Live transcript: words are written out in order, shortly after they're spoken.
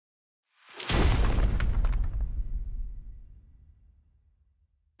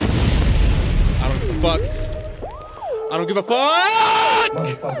fuck. I don't give a fuck!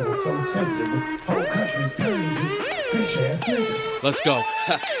 Motherfuckers are so sensitive. The whole country's turning into bitch ass niggas. Let's go.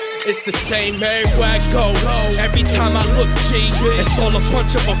 It's the same everywhere I go. Every time I look, G, it's all a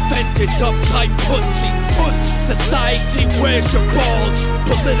bunch of offended, uptight pussies. Society, where's your balls?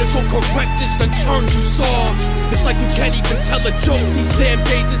 Political correctness done turned you soft. It's like you can't even tell a joke these damn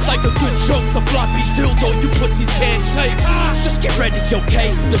days. It's like a good joke's a floppy dildo you pussies can't take. Just get ready,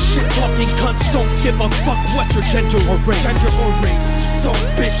 okay? The shit talking cunts don't give a fuck what your gender or race. So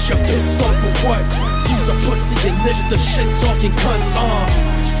bitch, you're pissed off for what? Use a pussy and list the shit talking cunts on.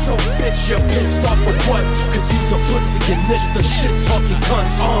 So bitch, you're pissed off for what? Cause you's a pussy and list the shit talking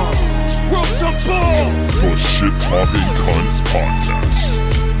cunts on. Roll some ball! The Shit Talking Cunts Podcast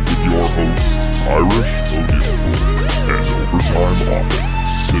with your host, Irish O'Neill, and Overtime Often.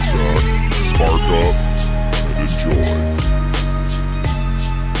 Sit back, spark up, and enjoy.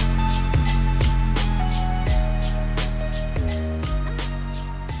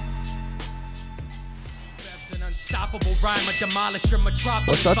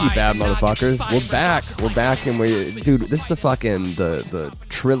 What's up, you bad motherfuckers? We're back, and dude, this is the fucking the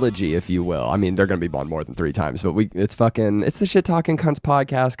trilogy, if you will. I mean, they're gonna be on more than 3 times, but it's the Shit Talking Cunts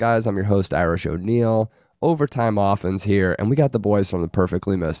Podcast, guys. I'm your host, Irish O'Neill. Overtime Offen's here, and we got the boys from the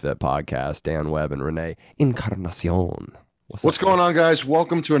Perfectly Misfit podcast, Dan Webb and Rene Encarnacion. What's going on, guys?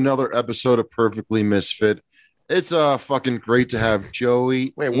 Welcome to another episode of Perfectly Misfit. It's fucking great to have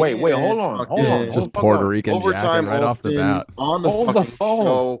Joey. Wait, hold on. Just Puerto Rican overtime right off the bat. On the fucking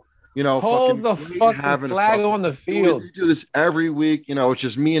show. You know, hold the fucking flag on the field. We do this every week. You know, it's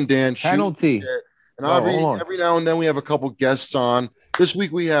just me and Dan. Penalty. And every now and then we have a couple guests on. This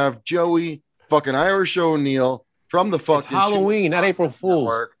week we have Joey, fucking Irish O'Neill from the fucking it's Halloween, not April Fool's.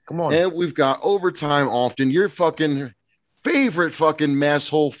 Network. Come on. And we've got Overtime Often, your fucking favorite fucking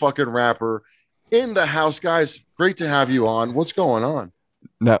masshole fucking rapper in the house, guys. Great to have you on. What's going on?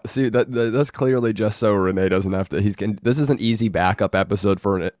 No, see that's clearly just so Rene doesn't have to. This is an easy backup episode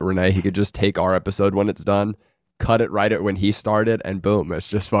for Rene. He could just take our episode when it's done, cut it right at when he started, and boom, it's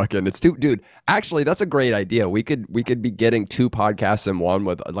just fucking. It's too, dude. Actually, that's a great idea. We could be getting 2 podcasts in one.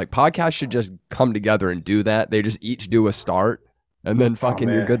 With like podcasts should just come together and do that. They just each do a start. And then fucking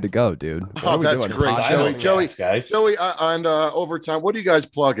you're good to go, dude. That's great. Joey, and Overtime, what are you guys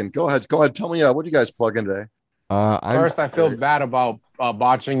plugging? Go ahead. Tell me, what are you guys plugging today? First, I feel bad about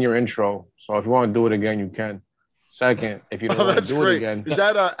botching your intro. So if you want to do it again, you can. Second, if you don't want to do it again. Is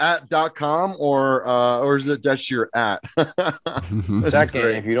that at.com or is it that's your at? Second,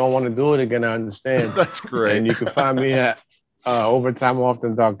 if you don't want to do it again, I understand. That's great. And you can find me at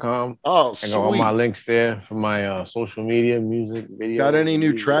overtimeoften.com. Oh, sweet. I got all my links there for my social media, music, video. Got any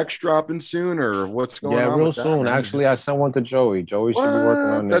new tracks dropping soon, or what's going on? Yeah, real soon. Actually, I sent one to Joey. Joey should be working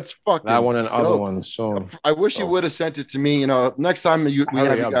on that's fucking that one and other ones soon. I wish you would have sent it to me. You know, next time we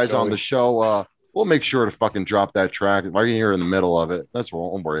have you guys on the show, we'll make sure to fucking drop that track. If I can hear in the middle of it,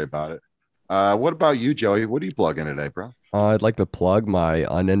 don't worry about it. What about you, Joey? What are you plugging today, bro? I'd like to plug my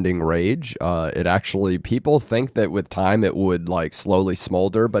Unending Rage. It actually, people think that with time it would like slowly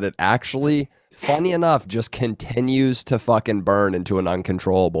smolder, but it actually, funny enough, just continues to fucking burn into an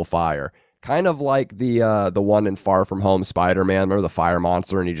uncontrollable fire. Kind of like the one in Far From Home Spider-Man. Remember the fire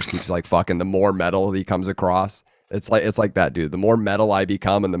monster, and he just keeps like fucking. The more metal he comes across, it's like that, dude. The more metal I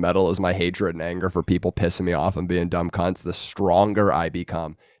become, and the metal is my hatred and anger for people pissing me off and being dumb cunts, the stronger I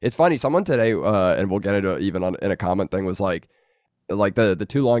become. It's funny. Someone today, and we'll get into it even in a comment thing, was like the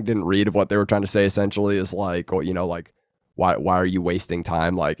too long didn't read of what they were trying to say. Essentially, is like, well, you know, like why are you wasting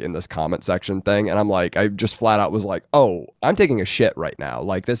time like in this comment section thing? And I'm like, I just flat out was like, oh, I'm taking a shit right now.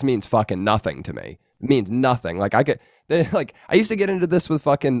 Like this means fucking nothing to me. It means nothing. Like I used to get into this with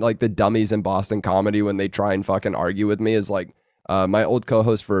fucking like the dummies in Boston comedy when they try and fucking argue with me. Is like my old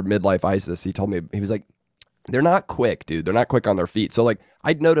co-host for Midlife ISIS. He told me, he was like, they're not quick, dude. They're not quick on their feet. So like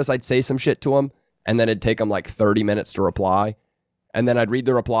I'd notice I'd say some shit to them, and then it'd take them like 30 minutes to reply. And then I'd read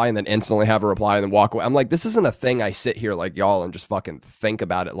the reply and then instantly have a reply and then walk away. I'm like, this isn't a thing I sit here like y'all and just fucking think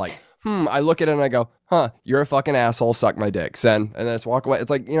about it. Like, I look at it and I go, you're a fucking asshole. Suck my dick. Send. And then just walk away.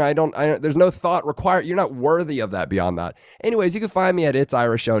 It's like, you know, there's no thought required. You're not worthy of that beyond that. Anyways, you can find me at It's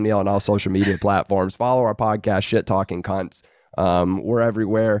Irish O'Neill on all social media platforms. Follow our podcast, Shit Talking Cunts. We're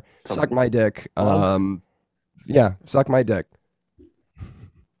everywhere. Suck my dick. Yeah, suck my dick.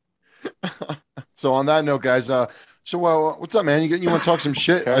 So on that note, guys, what's up, man? You want to talk some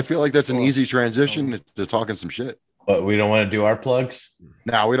shit? I feel like that's an easy transition to talking some shit. But we don't want to do our plugs?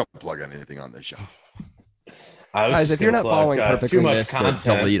 No, we don't plug anything on this show. Guys, if you're not following Perfectly Misfit,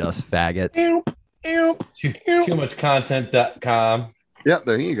 delete us, faggots. Toomuchcontent.com. Yeah,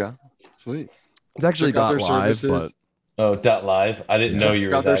 there you go. Sweet. It's actually Check out their .live, services. But .live. I didn't know you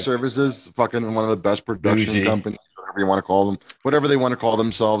were Got their that. services. Fucking one of the best production bougie companies, whatever you want to call them, whatever they want to call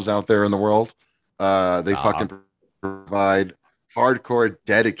themselves out there in the world. They fucking provide hardcore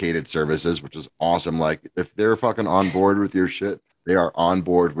dedicated services, which is awesome. Like if they're fucking on board with your shit, they are on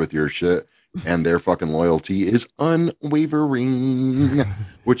board with your shit, and their fucking loyalty is unwavering,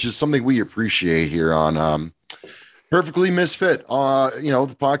 which is something we appreciate here on Perfectly Misfit.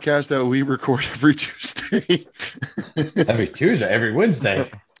 The podcast that we record every Tuesday. Every Tuesday, every Wednesday.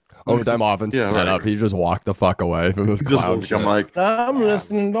 Overtime offense set up. He just walked the fuck away from this clown shit. I'm like, I'm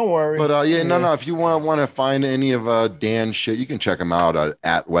listening. Don't worry. But no. If you want to find any of Dan's shit, you can check him out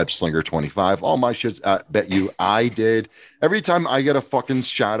at WebSlinger25. All my shit's at Bet You I Did. Every time I get a fucking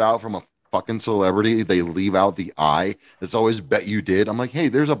shout out from a fucking celebrity, they leave out the I. It's always Bet You Did. I'm like, hey,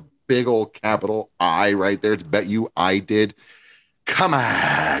 there's a big old capital I right there. It's Bet You I Did. Come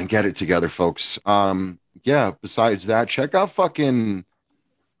on, get it together, folks. Besides that, check out fucking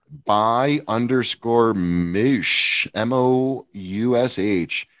by_Mish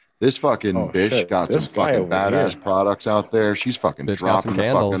MOUSH. This fucking bitch got some fucking badass products out there. She's fucking dropping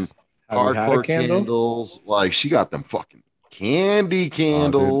the fucking hardcore candles. Like she got them fucking candy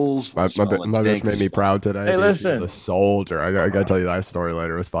candles. My bitch made me proud today. Hey, listen, she's a soldier. I gotta tell you that story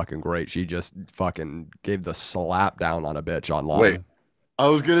later. It was fucking great. She just fucking gave the slap down on a bitch online. Wait. I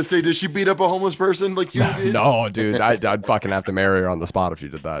was gonna say, did she beat up a homeless person like you did? No, dude. I'd fucking have to marry her on the spot if she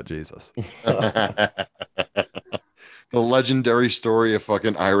did that. Jesus. The legendary story of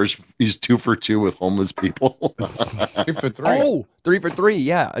fucking Irish. He's 2 for 2 with homeless people. 3 for 3. Oh, 3 for 3.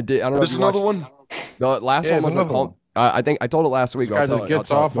 Yeah, I did. I don't know. There's another one. The last one was at home. I think I told it last week. Hey,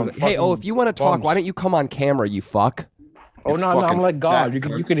 if you want to talk, why don't you come on camera, you fuck? Oh no, I'm like God. You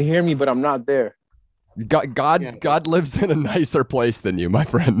can hear me, but I'm not there. God lives in a nicer place than you, my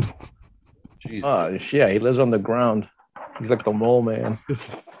friend. Jesus. He lives on the ground. He's like the mole man.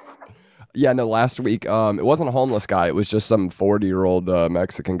 Yeah, no, last week, it wasn't a homeless guy. It was just some 40-year-old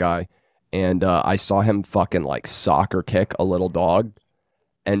Mexican guy. And I saw him fucking like soccer kick a little dog.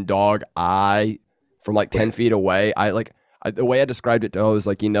 And from like 10 feet away, the way I described it to him was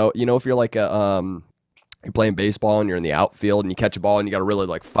like, you know, if you're like you're playing baseball and you're in the outfield and you catch a ball and you got to really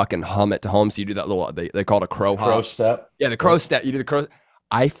like fucking hum it to home. So you do that little, they call it a crow hop. Crow step. Yeah, the crow step. You do the crow.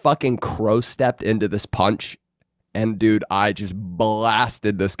 I fucking crow stepped into this punch. And dude, I just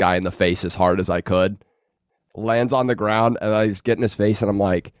blasted this guy in the face as hard as I could. Lands on the ground and I just get in his face and I'm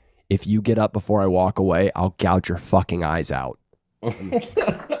like, if you get up before I walk away, I'll gouge your fucking eyes out.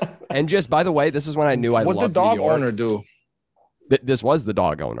 And just, by the way, this is when I knew I loved New York. What did the dog owner do? This was the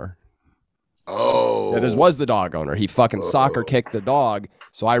dog owner. Oh. Yeah, this was the dog owner. He fucking soccer kicked the dog.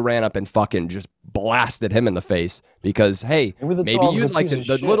 So I ran up and fucking just blasted him in the face because, hey, maybe you'd like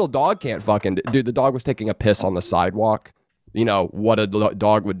the little dog can't fucking, dude, the dog was taking a piss on the sidewalk. You know, what a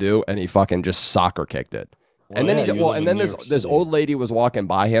dog would do. And he fucking just soccer kicked it. And then this old lady was walking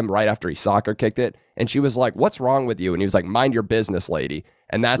by him right after he soccer kicked it. And she was like, what's wrong with you? And he was like, mind your business, lady.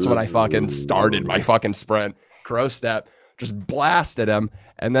 And that's when I fucking started my fucking sprint. Crow step, just blasted him.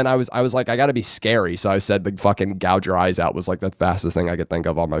 And then I was like, I got to be scary. So I said the fucking gouge your eyes out was like the fastest thing I could think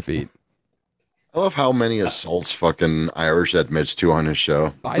of on my feet. I love how many assaults fucking Irish admits to on his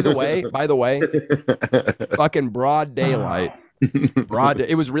show. By the way, fucking broad daylight.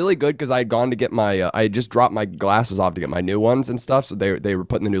 It was really good because I had gone to get my, I just dropped my glasses off to get my new ones and stuff. So they were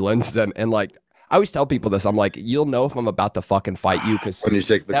putting the new lenses in. And like, I always tell people this. I'm like, you'll know if I'm about to fucking fight you because when you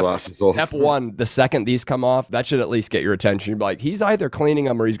take the glasses off. Step one, the second these come off, that should at least get your attention. You'd be like, he's either cleaning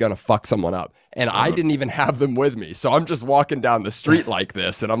them or he's gonna fuck someone up. And I didn't even have them with me, so I'm just walking down the street like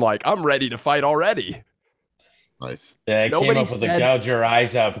this, and I'm like, I'm ready to fight already. Nice. Yeah, came up with a gouge your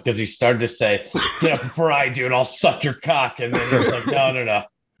eyes out because he started to say, "Get up before I do, and I'll suck your cock." And then he was like, "No,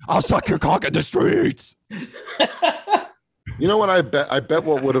 I'll suck your cock in the streets." You know what? I bet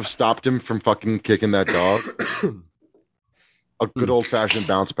what would have stopped him from fucking kicking that dog? A good old fashioned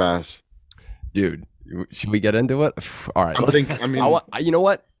bounce pass. Dude, should we get into it? All right. You know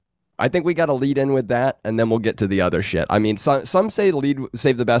what? I think we got to lead in with that, and then we'll get to the other shit. I mean, some say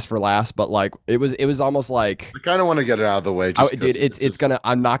save the best for last, but like it was almost like I kind of want to get it out of the way. Dude,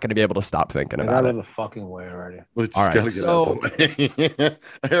 I'm not gonna be able to stop thinking about it. Out of the fucking way already. All right, so I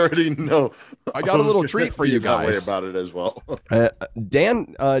already know. I got a little treat for you guys about it as well.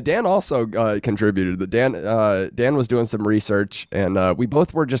 Dan also contributed. Dan was doing some research, and we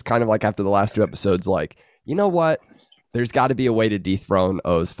both were just kind of like after the last 2 episodes, like, you know what? There's got to be a way to dethrone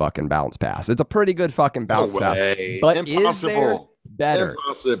O's fucking bounce pass. It's a pretty good fucking bounce pass. But Impossible. Is there better?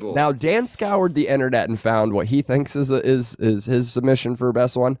 Impossible. Now, Dan scoured the internet and found what he thinks is his submission for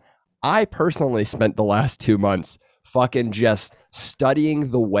best one. I personally spent the last 2 months fucking just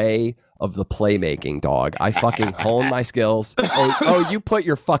studying the way of the playmaking, dog. I fucking honed my skills. Oh, you put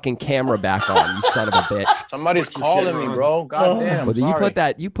your fucking camera back on, you son of a bitch. Somebody's calling me, bro. Goddamn. Well, you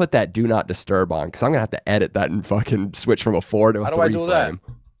put that do not disturb on, because I'm gonna have to edit that and fucking switch from a 4 to a 3 frame.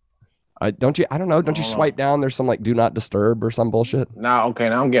 Don't you swipe down? There's some like do not disturb or some bullshit. Now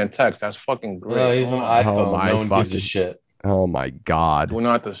I'm getting text. That's fucking great. No, he's an iPhone. No one gives a shit. Oh my God. Do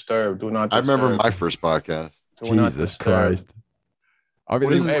not disturb. Do not disturb. I remember my first podcast. Jesus Christ. I mean,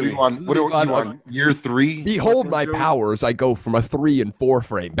 what do you want? Year 3? Behold my powers. I go from a 3 and 4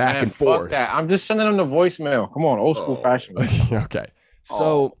 frame back and forth. Fuck that. I'm just sending them the voicemail. Come on, old school fashion. Okay.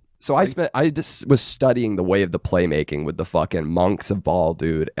 So I just was studying the way of the playmaking with the fucking monks of Ball,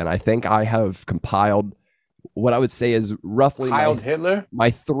 dude. And I think I have compiled what I would say is roughly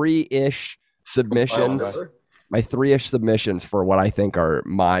my 3-ish submissions. My 3-ish submissions for what I think are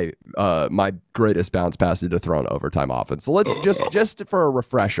my greatest bounce passes to throw in overtime offense. So let's just for a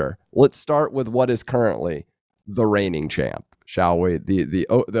refresher, let's start with what is currently the reigning champ, shall we? The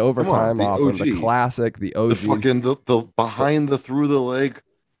overtime offense, the classic, the OG, the behind the through the leg,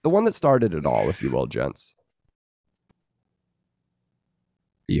 the one that started it all, if you will, gents.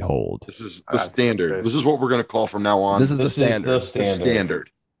 Behold, this is the standard. This is what we're going to call from now on. This is the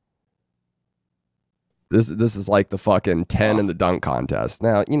standard. This is like the fucking 10 in the dunk contest.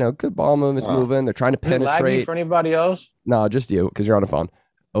 Now, good ball movements moving. They're trying to penetrate. For anybody else? No, just you, because you're on the phone.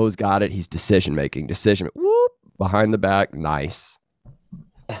 O's got it. He's decision making. Whoop. Behind the back. Nice.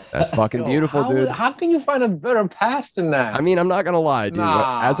 That's fucking beautiful, dude. How can you find a better pass than that? I mean, I'm not going to lie, dude.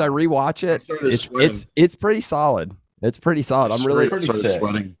 As I rewatch it, it's pretty solid. It's pretty solid. I'm really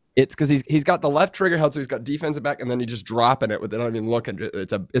sweating. It's because he's got the left trigger held, so he's got defensive back, and then he's just dropping it with it. I don't even looking.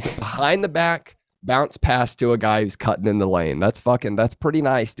 It's a behind the back bounce pass to a guy who's cutting in the lane. That's pretty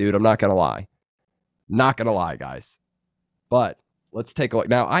nice, dude. I'm not gonna lie. Not gonna lie, guys. But let's take a look.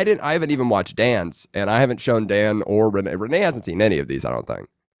 Now, I haven't even watched Dan's, and I haven't shown Dan or Rene. Rene hasn't seen any of these, I don't think.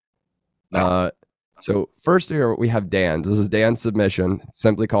 No. So first here we have Dan's. This is Dan's submission. It's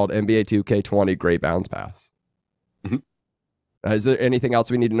simply called NBA 2K20 Great Bounce Pass. Mm-hmm. Is there anything else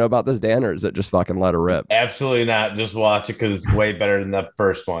we need to know about this, Dan, or is it just fucking let her rip? Absolutely not. Just watch it because it's way better than the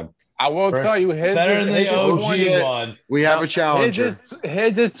first one. I will tell you, his better than the OG one. We have a challenger.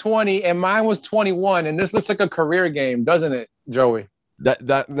 His is 20, and mine was 21, and this looks like a career game, doesn't it, Joey?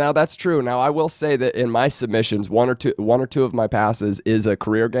 Now that's true. Now I will say that in my submissions, one or two of my passes is a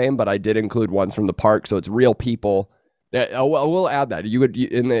career game, but I did include ones from the park, so it's real people. I will add that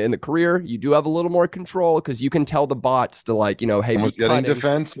in the career, you do have a little more control because you can tell the bots to hey, he's getting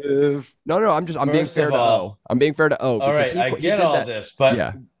defensive. No, I'm being fair to O. I'm being fair to O. All right, I get all this, but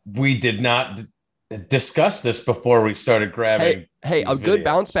yeah. We did not discuss this before we started grabbing. Hey, a good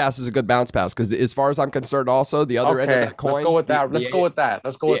bounce pass is a good bounce pass because, as far as I'm concerned, also the other end of that coin. Let's go with that. Let's go with that.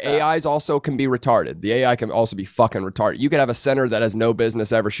 The AIs also can be retarded. The AI can also be fucking retarded. You could have a center that has no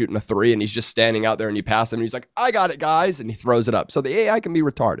business ever shooting a 3, and he's just standing out there, and you pass him, and he's like, "I got it, guys," and he throws it up. So the AI can be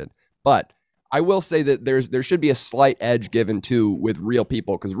retarded, but I will say that there should be a slight edge given to with real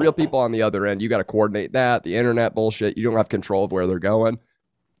people because real people on the other end, you got to coordinate that. The internet bullshit, you don't have control of where they're going.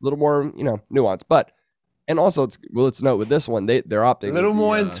 A little more, nuance, but and also let's note with this one they're opting a little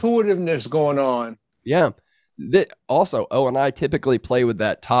more intuitiveness going on. Yeah. Also, O and I typically play with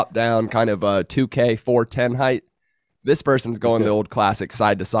that top down kind of 2K 410 height. This person's going the old classic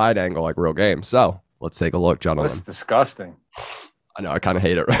side to side angle like real game. So let's take a look, gentlemen. That's disgusting. I know I kind of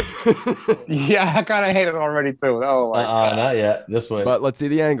hate it. Right? Yeah, I kind of hate it already too. Oh my God. Not yet. This way. But let's see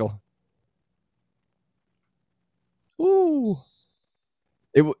the angle. Ooh.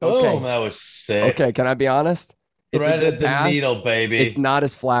 Okay. Oh, that was sick. Okay, can I be honest? It's a good pass. Needle, baby. It's not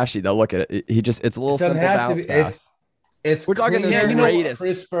as flashy though. Look at it. It's a little simple bounce pass. We're talking the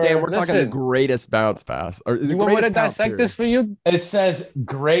greatest. Dan, we're talking the greatest bounce pass. Or you want me to dissect this for you? It says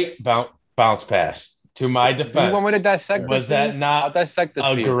great bounce pass. To my defense, you want me to dissect was that not I'll dissect this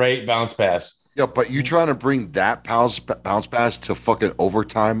a great bounce pass? Yeah, but you trying to bring that bounce pass to fucking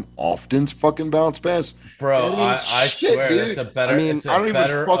overtime often's fucking bounce pass? Bro, I swear dude. That's a better, it's a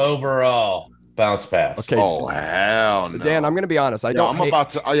better overall bounce pass. Okay. Oh, hell no. Dan, I'm going to be honest. I don't hate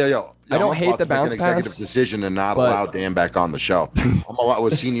the bounce pass. Executive decision and not allow Dan back on the show. I'm allowed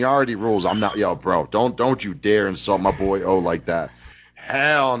with seniority rules. I'm not, bro, don't you dare insult my boy O like that.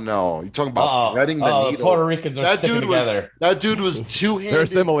 Hell no! You talking about threading the needle? Puerto Ricans are sticking together. That dude was two-handed. They're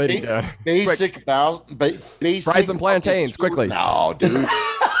assimilating. Basic bounce. Fry some plantains quickly. No, dude.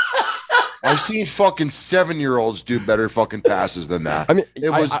 I've seen fucking 7-year-olds do better fucking passes than that. I mean, it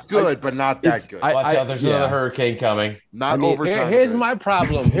was good, but not that good. Watch out, there's another hurricane coming. Not overtime. Here's my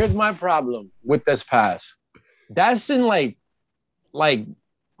problem. Here's my problem with this pass. That's in like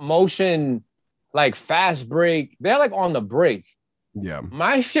motion, like fast break. They're like on the break. Yeah,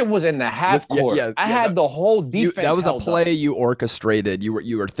 my shit was in the half court. I had the whole defense. That was a play up. you orchestrated. You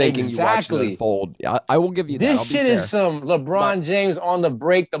were thinking you watched it unfold. I will give you that. This shit is some LeBron James on the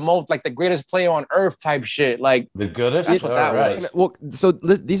break, the most like the greatest player on earth type shit. Like the goodest. That's what that was. Well, so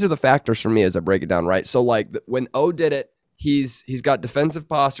these are the factors for me as I break it down, right? So like when O did it, he's got defensive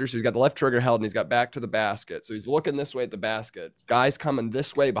posture, so he's got the left trigger held and he's got back to the basket. So he's looking this way at the basket. Guy's coming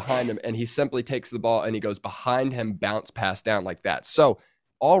this way behind him, and he simply takes the ball and he goes behind him, bounce pass down like that. So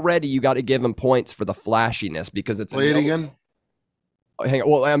already you got to give him points for the flashiness because it's play it again. Hang on.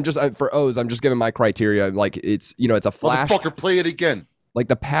 Well, for O's, I'm just giving my criteria. Like it's it's a flash. Motherfucker, play it again. Like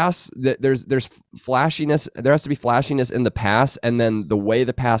the pass, there's flashiness. There has to be flashiness in the pass, and then the way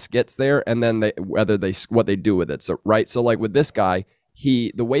the pass gets there, and then what they do with it. So right, so like with this guy,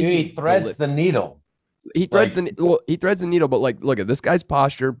 he threads the needle. He threads the needle, but like look at this guy's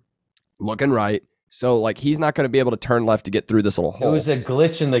posture, looking right. So like he's not going to be able to turn left to get through this little hole. It was a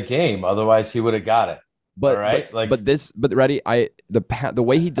glitch in the game, otherwise he would have got it. But all right, the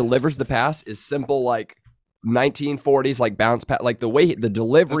way he delivers the pass is simple, like 1940s, like bounce pass, like the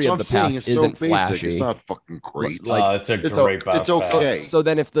delivery of the pass isn't flashy. It's not fucking great. It's a great bounce. It's okay. Pass. So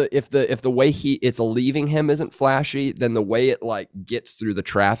then if the way it's leaving him isn't flashy, then the way it like gets through the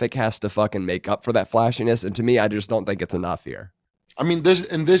traffic has to fucking make up for that flashiness. And to me, I just don't think it's enough here. I mean,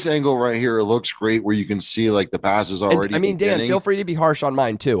 this angle right here, it looks great where you can see like the pass is already. And, I mean, Dan, feel free to be harsh on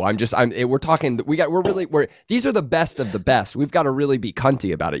mine too. We're talking. These are the best of the best. We've got to really be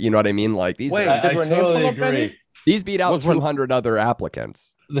cunty about it. You know what I mean? Like these. Wait, I totally agree. These beat out 200 other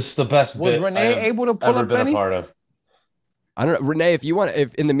applicants. This is the best. Was Rene able to pull up any? A part of. I don't know, Rene.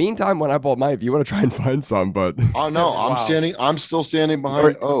 If in the meantime, when I pull mine, if you want to try and find some, but oh no, I'm still standing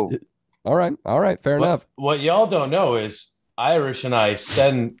behind. Oh, all right, fair enough. What y'all don't know is Irish and I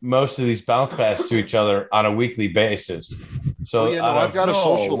send most of these bounce passes to each other on a weekly basis. So I've got a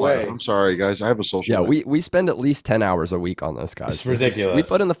social life. I'm sorry, guys. I have a social life. Yeah, we spend at least 10 hours a week on this, guys. It's ridiculous. We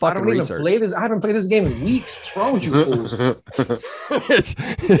put in the fucking research. I haven't played this game in weeks. What's wrong with you fools?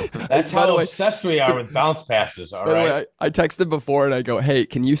 That's how obsessed we are with bounce passes. All right. I texted before and I go, hey,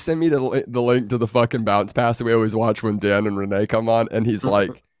 can you send me the link to the fucking bounce pass that we always watch when Dan and Rene come on? And he's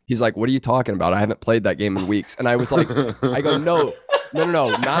like, what are you talking about? I haven't played that game in weeks. And I was like, I go, no,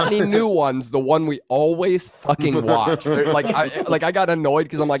 not any new ones. The one we always fucking watch. I got annoyed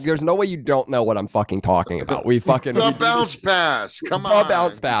because I'm like, there's no way you don't know what I'm fucking talking about. The bounce pass. Come on. The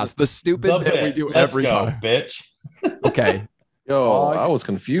bounce pass. The stupid bit we do every time. Bitch. Okay. Yo, I was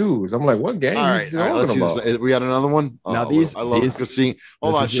confused. I'm like, what game? All right, let's see this. We got another one. Now I love to see.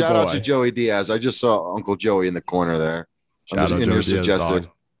 Hold on. Shout out to Joey Diaz. I just saw Uncle Joey in the corner there. Shout out in your suggested.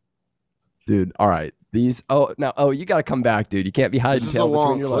 Dude, all right. You got to come back, dude. You can't be hiding tail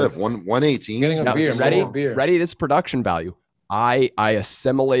between your legs. 118. Getting a beer. Ready? This is production value. I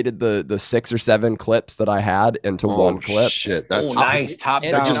assimilated the 6 or 7 clips that I had into one clip. Shit, that's nice. Top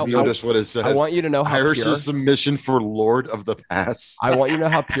down. I just noticed what it said. I want you to know how Irish's submission for Lord of the Pass. I want you to know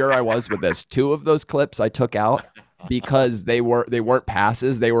how pure I was with this. 2 of those clips I took out because they weren't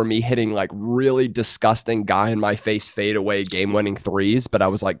passes. They were me hitting like really disgusting guy in my face fadeaway game-winning threes. But I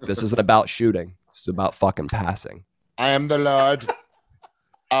was like, this isn't about shooting. This is about fucking passing. I am the Lord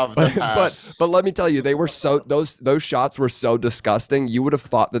of the pass. But let me tell you, they were those shots were so disgusting. You would have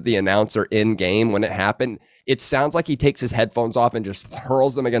thought that the announcer in game when it happened, it sounds like he takes his headphones off and just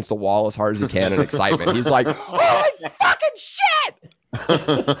hurls them against the wall as hard as he can in excitement. He's like, holy fucking shit! He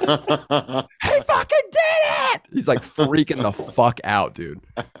fucking did it! He's like freaking the fuck out, dude.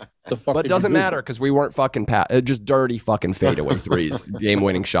 But it doesn't matter because we weren't fucking just dirty fucking fadeaway threes,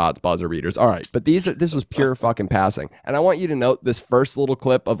 game-winning shots, buzzer beaters. All right, but this was pure fucking passing. And I want you to note this first little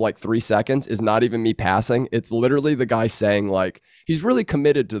clip of like 3 seconds is not even me passing. It's literally the guy saying like he's really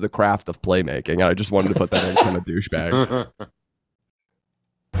committed to the craft of playmaking. And I just wanted to put that in because I'm a douchebag.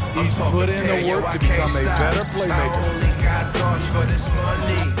 He's put in the work to become a better playmaker. I only got thoughts for this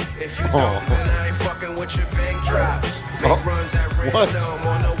money. If you don't, then I ain't fucking with your big drops. Big runs at random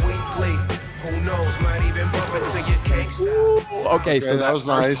on a weekly. Who knows, might even bump into your cake stop. Okay, so that was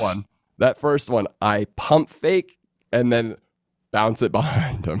nice. That first one, I pump fake and then bounce it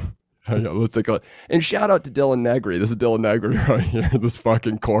behind him. Let's take a look. And shout out to Dylan Negri. This is Dylan Negri right here. This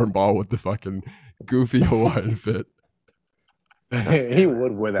fucking cornball with the fucking goofy Hawaiian fit. He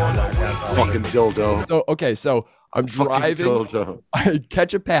would wear that. Fucking dildo. So I'm driving. I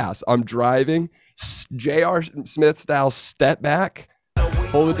catch a pass. I'm driving. J.R. Smith style step back,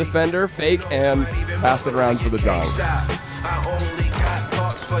 hold the defender, fake, and pass it around for the dunk.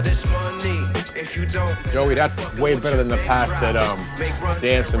 Joey, that's way better than the pass that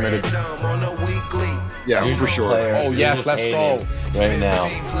Dan submitted. Yeah, for sure. Oh yes, let's go right now.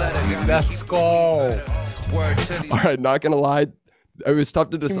 Let's go. All right, not gonna lie, it was tough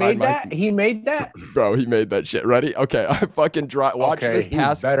to decide. He made that? Bro, he made that shit. Ready? Okay, I fucking watch this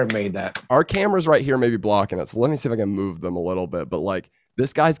pass. He better made that. Our camera's right here, maybe blocking it. So let me see if I can move them a little bit. But like,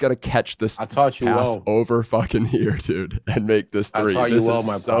 this guy's got to catch this pass over fucking here, dude, and make this three. This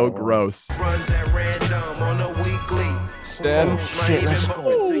is so gross. Spin. Shit, let's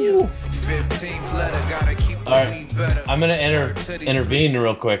go. All right, I'm gonna intervene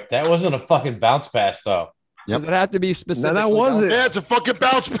real quick. That wasn't a fucking bounce pass, though. Does it have to be specific? No, that wasn't. Yeah, it's a fucking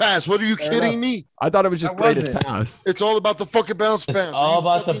bounce pass. What are you kidding me? I thought it was just greatest pass. It's all about the fucking bounce pass. All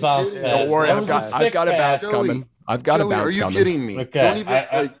about the bounce pass. Don't worry, I've got a bounce coming. I've got a bounce coming. Are you kidding me? Okay. Don't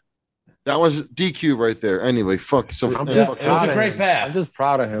even that was DQ right there. Anyway, fuck. So it was a great pass. I'm just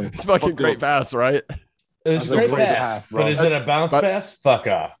proud of him. It's fucking great pass, right? It was a great pass, but is it a bounce pass? Fuck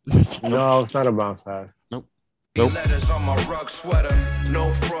off. No, it's not a bounce pass. Nope. Letters on my rug sweater,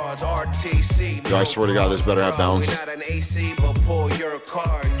 no frauds, RTC. Yo, I swear to God, this better have bounce.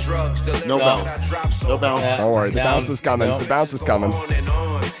 No bounce. No bounce. Don't worry, the bounce is coming. The bounce is coming.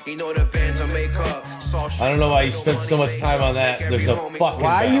 I don't know why you spent so much time on that. There's no fucking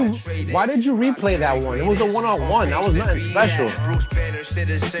bounce. Why did you replay that one? It was a one-on-one. That was nothing special.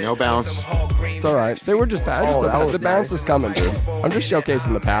 No bounce. It's all right. They were just the bounce is coming, dude. I'm just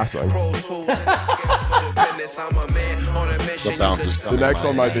showcasing the passing. The bounce is coming. The next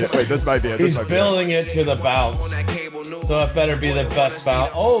one might be. Wait, this might be it. He's building it to the bounce, so it better be the best bounce.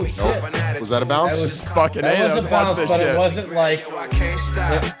 Oh shit! Nope. Was that a bounce? That was fucking that was a bounce, but it wasn't like.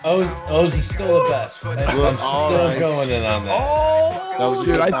 O's is still the best. I'm still going in on that. That was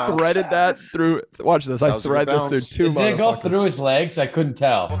dude, I threaded that through. Watch this. I thread this through two. Did it go through his legs? I couldn't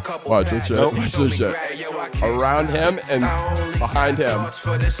tell. Watch this shit. Watch this shit. Around him and behind him.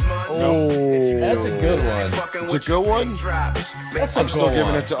 Oh, that's a good one. It's a good one. I'm still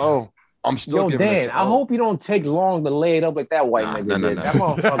giving it to O. I'm still giving it to O. I hope you don't take long to lay it up like that white nigga did. That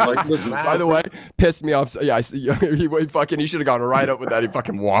motherfucker. Like, listen, by the way, pissed me off. Yeah, I see. He should have gone right up with that. He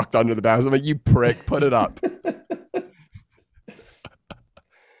fucking walked under the basket. I'm like, you prick, put it up.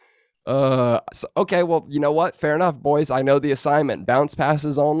 Okay, well, you know what? Fair enough, boys. I know the assignment. Bounce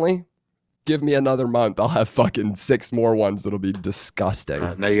passes only. Give me another month. I'll have fucking 6 more ones that'll be disgusting.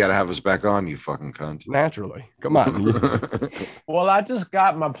 Now you gotta have us back on, you fucking cunt. Naturally. Come on. Well, I just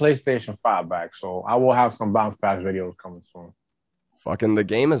got my PlayStation 5 back, so I will have some bounce pass videos coming soon. Fucking the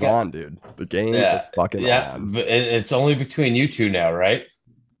game is on, dude. The game is fucking on. It's only between you two now, right?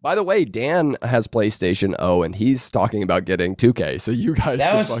 By the way, Dan has PlayStation O, and he's talking about getting 2K. So you guys.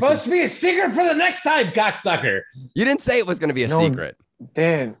 That was supposed to be a secret for the next time, cocksucker. You didn't say it was going to be a secret.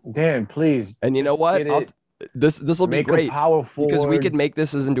 Dan, please. And you know what? This will be great because we could make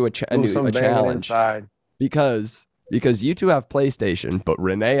this into a challenge. Because you two have PlayStation, but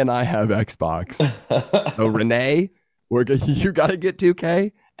Rene and I have Xbox. So Rene, you got to get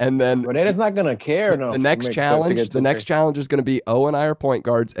 2K. And then Rene's not gonna care. The next challenge is gonna be O and I are point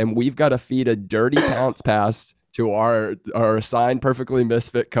guards, and we've got to feed a dirty bounce pass to our assigned Perfectly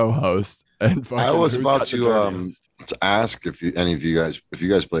Misfit co-host. And I was about to ask if you guys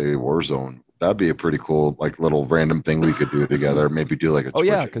play Warzone, that'd be a pretty cool like little random thing we could do together. Maybe do like a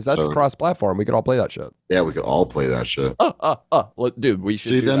because that's cross-platform. We could all play that shit. Yeah, we could all play that shit. Well, dude, we should.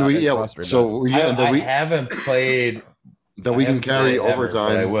 See, then we I haven't played. Then we can carry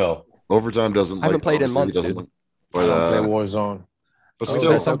overtime. I will. Overtime doesn't. I haven't played in months, dude. But play Warzone. But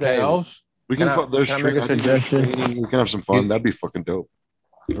still, something else. We can. There's make a suggestion. We can have some fun. That'd be fucking dope.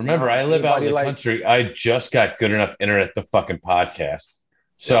 Remember, I live out in the country. I just got good enough internet to fucking podcast,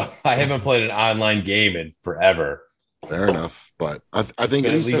 so I haven't played an online game in forever. Fair enough, but I think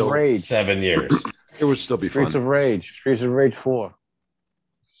it's still still 7 years. It would still be fun. Streets of Rage 4.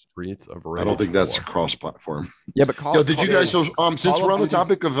 Streets of Rage. I don't think that's cross-platform. Yeah, but did you guys? So, since we're on the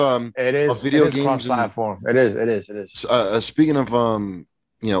topic of video games, cross-platform. It is. Speaking of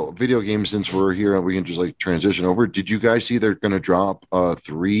video games, since we're here and we can just like transition over. Did you guys see they're going to drop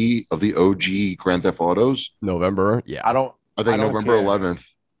 3 of the OG Grand Theft Autos? November? Yeah, I think November 11th.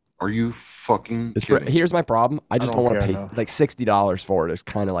 Are you fucking kidding? Here's my problem. I just don't want to pay like $60 for it. It's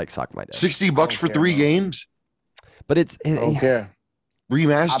kind of like suck my dick. $60 for 3 games? But it's I don't care.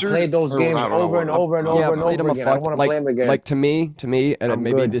 Remastered? I played those games over and over and over and over again. I want to play them again. Like to me, and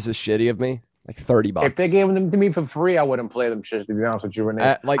maybe this is shitty of me. Like $30. If they gave them to me for free, I wouldn't play them shits, to be honest with you,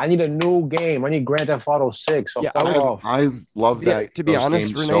 Rene. I need a new game. I need Grand Theft Auto 6. So I love that. To be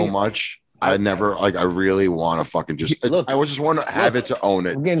honest, games Rene, so much. I never I really want to fucking just. I just want to have it to own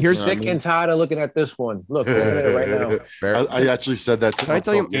it. I'm getting sick and tired of looking at this one. Look, looking at it right now. I actually said that. Can I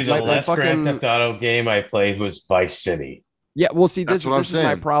tell you? Dude, the last Grand Theft Auto game I played was Vice City. Yeah, well, see, this what I'm is saying.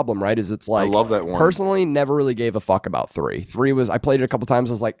 my problem, right? Is it's like I love that one. Personally, never really gave a fuck about 3. 3 was I played it a couple times.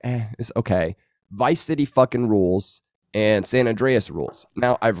 I was like, it's okay. Vice City fucking rules, and San Andreas rules.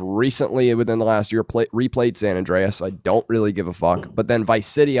 Now, I've recently, within the last year, replayed San Andreas, so I don't really give a fuck. But then Vice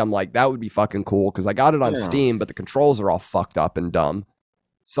City, I'm like, that would be fucking cool because I got it on Steam, but the controls are all fucked up and dumb.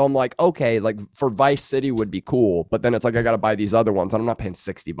 So I'm like, okay, like for Vice City would be cool, but then it's like I got to buy these other ones, and I'm not paying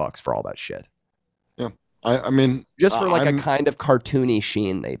 $60 for all that shit. Yeah. I mean, just for like a kind of cartoony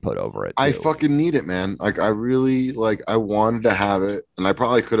sheen they put over it. Too. I fucking need it, man. Like, I really I wanted to have it, and I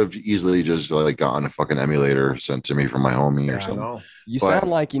probably could have easily just like gotten a fucking emulator sent to me from my homie or something. You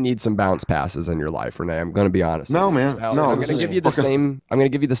sound like you need some bounce passes in your life, Rene. I'm going to be honest. No, man. Now, no, I'm going to give you the same. I'm going to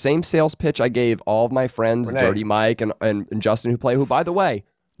give you the same sales pitch I gave all of my friends, Rene. Dirty Mike and Justin, who by the way.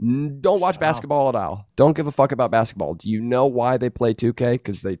 Don't watch basketball at all. Don't give a fuck about basketball. Do you know why they play 2K?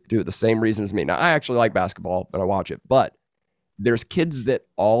 Because they do it the same reason as me. Now, I actually like basketball, but I watch it. But there's kids that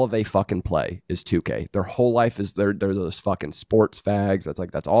all they fucking play is 2K. Their whole life is they're those fucking sports fags.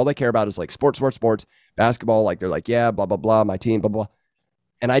 That's all they care about is like sports. Basketball, like they're like, yeah, blah, blah, blah, my team, blah, blah.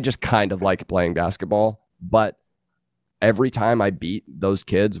 And I just kind of like playing basketball. But every time I beat those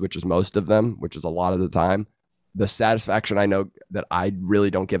kids, which is most of them, which is a lot of the time, the satisfaction I know that I really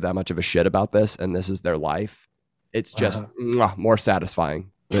don't give that much of a shit about this, and this is their life. It's just more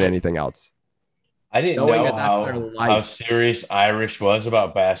satisfying than anything else. I didn't know how serious Irish was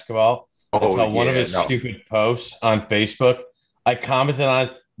about basketball until one of his stupid posts on Facebook. I commented on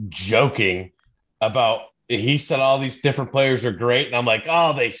joking about, he said all these different players are great, and I'm like,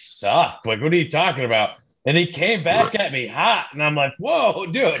 oh, they suck. Like, what are you talking about? And he came back at me hot, and I'm like, whoa,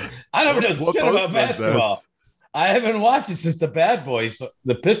 dude, I don't know shit about basketball. I haven't watched it since the Bad Boys,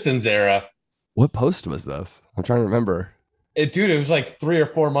 the Pistons era. What post was this? I'm trying to remember. Dude, it was like 3 or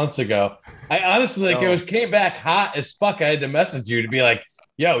 4 months ago. I honestly, it came back hot as fuck. I had to message you to be like,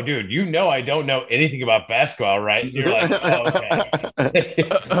 yo, dude, you know I don't know anything about basketball, right? And you're like, oh, okay.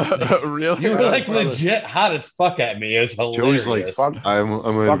 Really? You were like legit hot as fuck at me. It was hilarious. Joey's like, I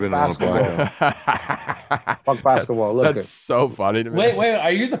might have been on a podcast. Fuck basketball. Look, that's so funny to me. Wait,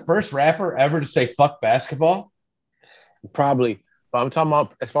 are you the first rapper ever to say fuck basketball? Probably. But I'm talking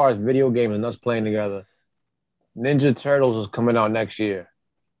about as far as video games and us playing together. Ninja Turtles is coming out next year.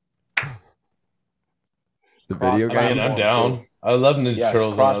 The video game? I'm down. Too. I love Ninja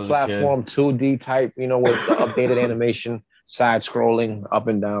Turtles. Cross-platform, 2D type, with the updated animation, side-scrolling, up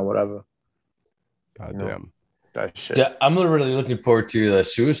and down, whatever. Goddamn. That shit. Yeah, I'm really looking forward to the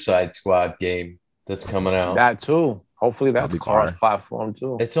Suicide Squad game that's coming out. That too. Hopefully that's cross-platform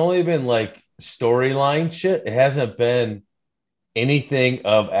too. It's only been like storyline shit. It hasn't been anything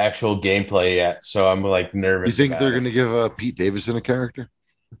of actual gameplay yet, so I'm like nervous. You think they're going to give Pete Davidson a character?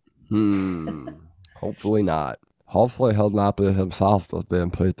 Hopefully not. Hopefully he'll not be himself as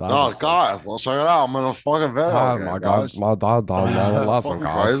being Pete Davidson. Oh, guys, let's check it out. I'm in a fucking video. Oh my God, my dad died 9/11,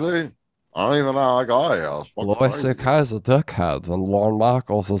 guys. Crazy. I don't even know how I got here. Louis C.K.'s a dickhead, and Lorne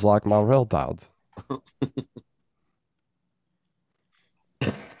Michaels is like my real dad.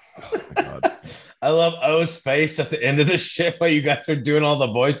 I love O's face at the end of this shit while you guys are doing all the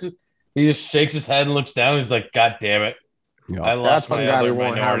voices. He just shakes his head and looks down. He's like, God damn it. Yeah. I lost my other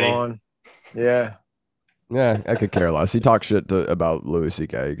minority. Yeah. Yeah, I could care less. He talks shit about Louis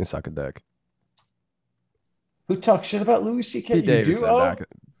C.K. You can suck a dick. Who talks shit about Louis C.K.?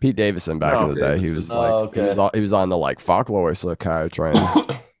 Pete Davidson back in the day. He was like, he was on the like fuck Louis C.K. train.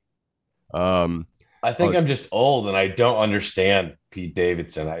 I think I'm just old and I don't understand Pete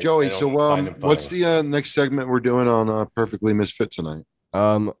Davidson. Joey, what's the next segment we're doing on Perfectly Misfit tonight?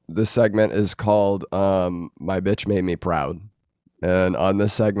 This segment is called My Bitch Made Me Proud. And on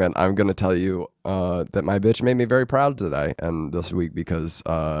this segment, I'm going to tell you that my bitch made me very proud today and this week because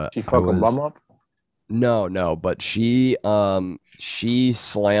she fucking bum up? No, but she slam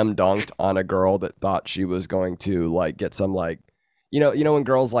dunked on a girl that thought she was going to like get some like, you know when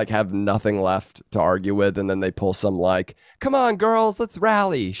girls like have nothing left to argue with and then they pull some like, come on girls, let's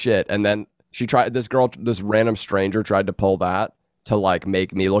rally shit. And then this random stranger tried to pull that to like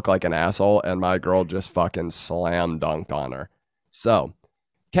make me look like an asshole, and my girl just fucking slam dunked on her. So,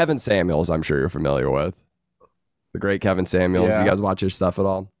 Kevin Samuels, I'm sure you're familiar with. The great Kevin Samuels. Yeah. You guys watch his stuff at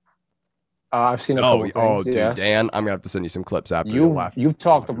all? I've seen a couple things, dude, yes. Dan, I'm gonna have to send you some clips after you left. You've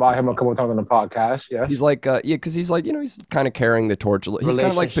talked about him a couple times on the podcast, yes. He's like, because he's like, he's kind of carrying the torch. He's kind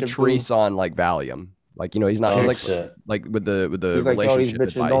of like Patrice on like Valium. Like, he's not he's like with the he's like, relationship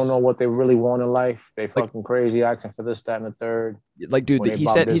these bitches advice. don't know what they really want in life. They fucking crazy, asking for this, that, and the third. Like, dude, he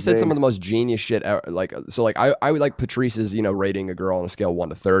said some of the most genius shit ever. Like, so like I would like Patrice's, rating a girl on a scale of 1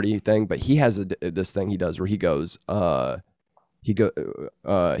 to 30 thing, but he has this thing he does where he goes,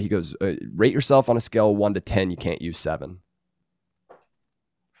 rate yourself on a scale of 1 to 10. You can't use 7.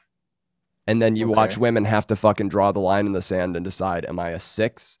 And then you watch women have to fucking draw the line in the sand and decide, am I a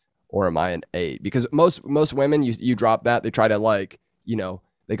 6 or am I an 8? Because most women, you drop that, they try to like,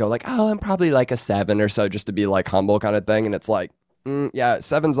 they go like, oh, I'm probably like a 7 or so, just to be like humble kind of thing. And it's like, yeah,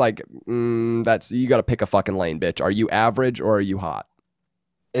 7's like, that's, you got to pick a fucking lane, bitch. Are you average or are you hot?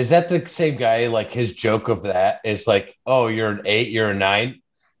 Is that the same guy? Like, his joke of that is like, oh, you're an 8, you're a 9.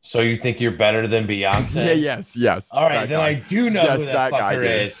 So you think you're better than Beyonce? Yes. All right, then I do know who that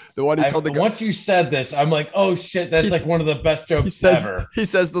fucker is. The one who told the guy. Once you said this, I'm like, oh shit, that's like one of the best jokes ever. He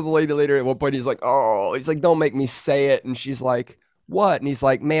says to the lady later at one point, he's like, don't make me say it. And she's like, what? And he's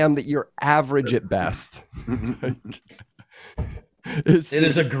like, ma'am, that you're average at best. It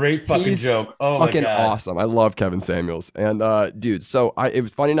is a great fucking joke. Oh my God. Fucking awesome. I love Kevin Samuels. And dude, so it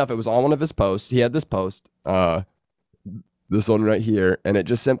was funny enough, it was on one of his posts. He had this post. This one right here, and it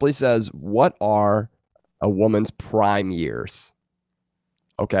just simply says, what are a woman's prime years?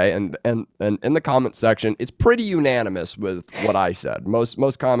 Okay, and in the comment section, it's pretty unanimous with what I said.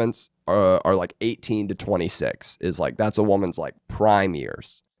 Most comments are like 18 to 26 is like, that's a woman's like prime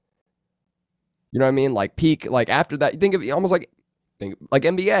years. You know what I mean? Like peak, like after that, you think of almost like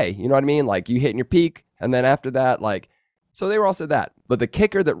NBA, you know what I mean? Like you hitting your peak, and then after that, like, so they were all said that. But the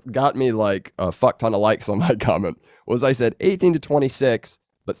kicker that got me like a fuck ton of likes on my comment was I said 18 to 26,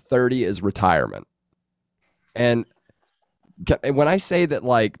 but 30 is retirement. And when I say that,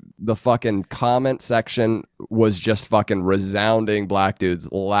 like, the fucking comment section was just fucking resounding black dudes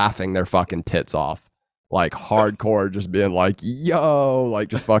laughing their fucking tits off. Like hardcore, just being like, yo, like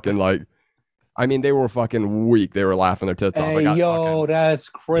just fucking like, I mean, they were fucking weak. They were laughing their tits off. That's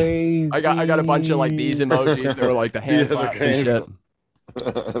crazy. I got a bunch of like these emojis. They were like the hand claps and shit.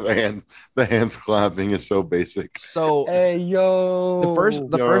 The hands clapping is so basic. So the first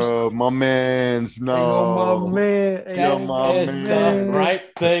my man's my man, the right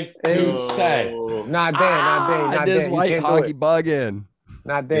thing to say. Not Dan. This white honky bugging.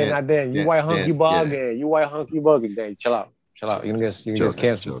 Not Dan. You white hunky bugging. You white hunky bugging. Dan, chill out. You can get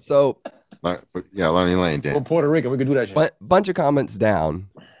canceled. So. Lonnie Lane, Dan. We're Puerto Rico. We could do that shit. Bunch of comments down.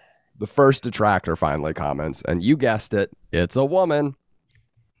 The first detractor finally comments, and you guessed it, it's a woman.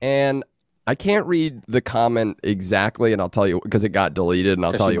 And I can't read the comment exactly, and I'll tell you because it got deleted, and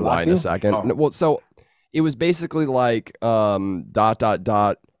I'll tell you why in a second. Oh. Well, so it was basically like ... and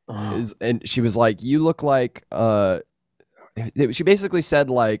she was like, you look like she basically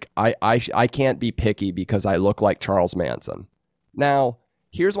said like I can't be picky because I look like Charles Manson. Now,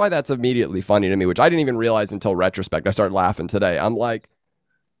 here's why that's immediately funny to me, which I didn't even realize until retrospect. I started laughing today. I'm like,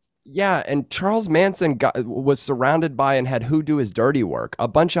 yeah, and Charles Manson was surrounded by and had who do his dirty work? A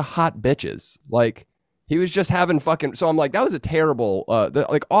bunch of hot bitches. Like, he was just having fucking... So I'm like, that was a terrible...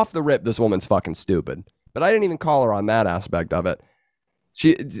 like, off the rip, this woman's fucking stupid. But I didn't even call her on that aspect of it.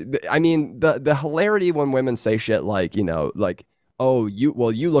 I mean, the hilarity when women say shit like, like, oh,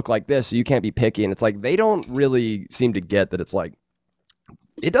 you look like this, so you can't be picky. And it's like, they don't really seem to get that it's like,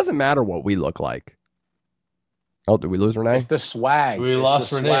 it doesn't matter what we look like. Oh, did we lose Rene? It's the swag. We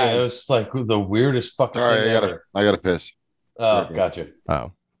lost Rene. It was like the weirdest fucking thing ever. I gotta piss. Oh, gotcha.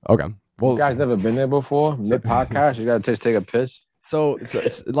 Oh, okay. Well, you guys never been there before? Mid podcast, you gotta take a piss. So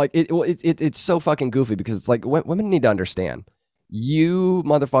it's like it's so fucking goofy because it's like women need to understand. You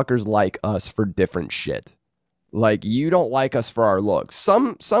motherfuckers like us for different shit. Like, you don't like us for our looks.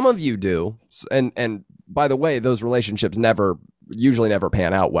 Some of you do, and by the way, those relationships usually never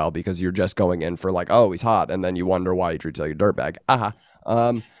pan out well because you're just going in for like, oh, he's hot, and then you wonder why he treats you like a dirtbag.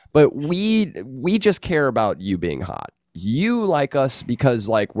 But we just care about you being hot. You like us because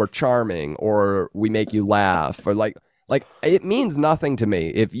like we're charming or we make you laugh or like it means nothing to me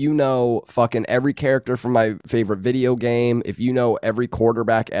if you know fucking every character from my favorite video game, if you know every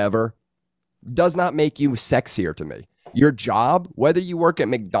quarterback ever. Does not make you sexier to me. Your job, whether you work at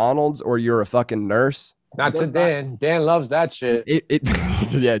McDonald's or you're a fucking nurse. Not to Dan. Dan loves that shit.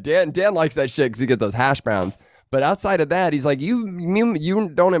 Yeah, Dan likes that shit because he gets those hash browns. But outside of that, he's like, you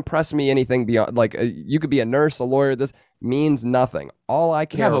don't impress me anything beyond, like, you could be a nurse, a lawyer. This means nothing. All I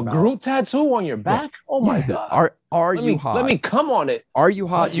care about. You have a Groot tattoo on your back? Oh my God. Are you hot? Let me come on it. Are you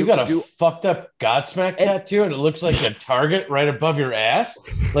hot? You got a fucked up Godsmack tattoo and it looks like a target right above your ass?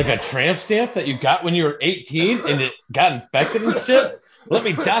 Like a tramp stamp that you got when you were 18 and it got infected and shit? Let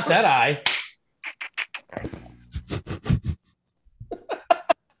me dot that eye.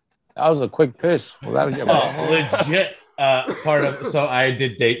 That was a quick piss. Well, legit part of. So I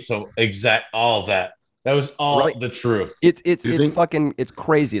did date. So all of that. That was all the truth. It's fucking, it's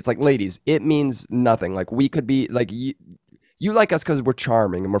crazy. It's like, ladies, it means nothing. Like, we could be like, you like us because we're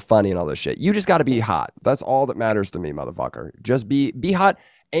charming and we're funny and all this shit. You just got to be hot. That's all that matters to me, motherfucker. Just be hot,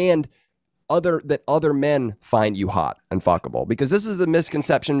 and other men find you hot and fuckable. Because this is a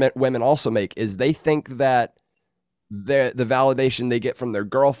misconception that women also make, is they think that the validation they get from their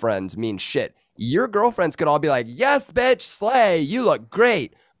girlfriends means shit. Your girlfriends could all be like, yes, bitch, slay, you look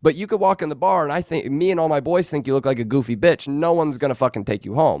great. But you could walk in the bar and I think me and all my boys think you look like a goofy bitch. No one's going to fucking take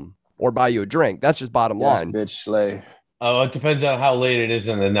you home or buy you a drink. That's just bottom line. Bitch, slay. Oh, it depends on how late it is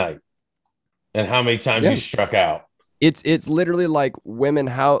in the night and how many times you struck out. It's literally like women,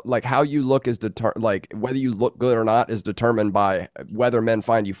 how you look is like whether you look good or not is determined by whether men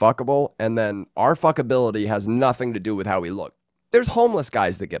find you fuckable, and then our fuckability has nothing to do with how we look. There's homeless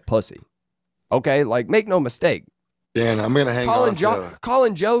guys that get pussy. Okay, like, make no mistake. Dan, I'm gonna hang on.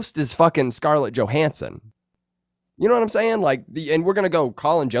 Colin Jost is fucking Scarlett Johansson. You know what I'm saying? Like, and we're gonna go,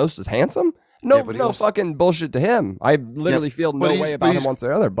 Colin Jost is handsome? No, fucking bullshit to him. I literally feel no way about him once or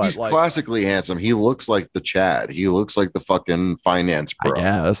the other. But he's classically handsome. He looks like the Chad. He looks like the fucking finance bro. I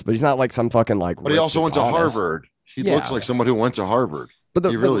guess, but he's not like some fucking like. But he also went to Harvard. He looks like someone who went to Harvard. But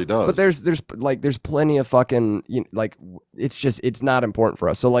he really does. But there's plenty of fucking, like, it's not important for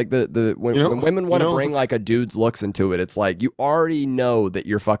us. So like when women want to bring like a dude's looks into it, it's like you already know that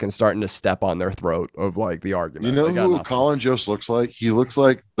you're fucking starting to step on their throat of like the argument. You know who Colin Jost looks like? He looks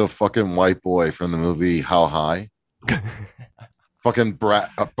like the fucking white boy from the movie How High. Fucking Bart.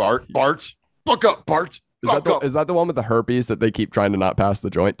 Fuck up, Bart. Is that the one with the herpes that they keep trying to not pass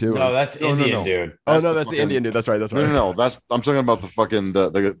the joint to? No, that's Indian dude. Oh no, that's the Indian dude. That's right. No. I'm talking about the fucking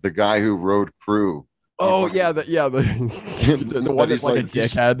the guy who rode crew. Oh yeah, the one that's like a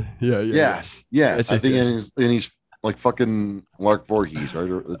dickhead. Yeah. Yes. I think he's like fucking Lark Voorhees, right?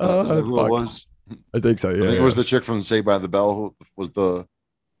 Who it was? I think so. Yeah. I think it was the chick from Saved by the Bell who was the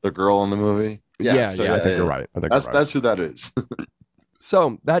girl in the movie. I think you're right. That's who that is.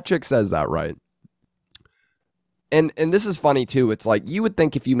 So that chick says that, right? And this is funny too. It's like, you would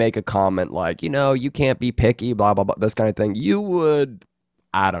think if you make a comment like, you can't be picky, blah, blah, blah, this kind of thing, you would,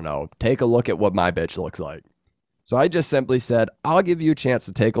 I don't know, take a look at what my bitch looks like. So I just simply said, I'll give you a chance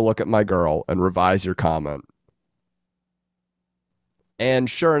to take a look at my girl and revise your comment. And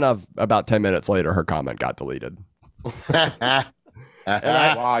sure enough, about 10 minutes later, her comment got deleted.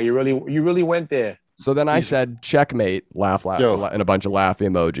 Wow, you really went there. So then I said, checkmate, laugh, and a bunch of laugh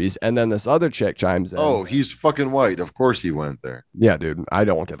emojis. And then this other chick chimes in. Oh, he's fucking white. Of course he went there. Yeah, dude. I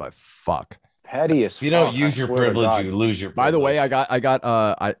don't give a fuck. Petty as fuck. You don't use your privilege, you lose your privilege. By the way,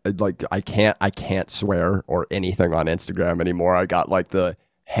 I can't swear or anything on Instagram anymore. I got like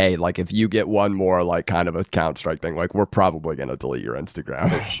hey, like if you get one more like kind of a count strike thing, like we're probably going to delete your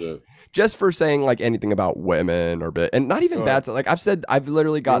Instagram. Oh, shit. Just for saying like anything about women or and not even bad stuff. Like I've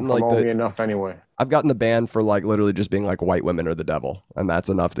literally gotten like enough anyway. I've gotten the ban for like literally just being like white women are the devil, and that's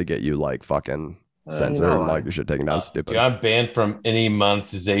enough to get you like fucking censored and like your shit taken down. Stupid. I'm banned from any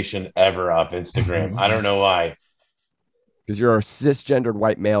monetization ever off Instagram. I don't know why. Because you're a cisgendered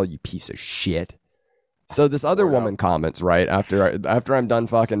white male, you piece of shit. So this other woman comments right after I'm done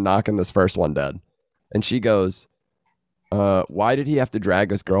fucking knocking this first one dead, and she goes, why did he have to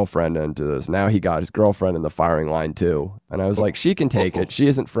drag his girlfriend into this? Now he got his girlfriend in the firing line too. And I was like, she can take it. She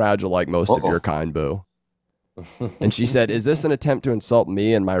isn't fragile like most of your kind, boo. And she said, is this an attempt to insult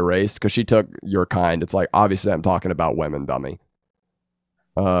me and my race? Because she took your kind. It's like, obviously I'm talking about women, dummy.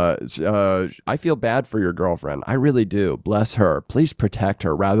 I feel bad for your girlfriend. I really do. Bless her. Please protect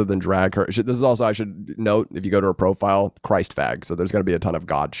her rather than drag her. This is also, I should note, if you go to her profile, Christ fag. So there's going to be a ton of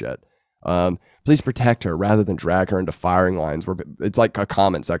God shit. Please protect her rather than drag her into firing lines. Where it's like a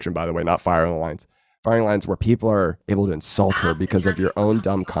comment section, by the way, not firing lines. Firing lines where people are able to insult her because of your own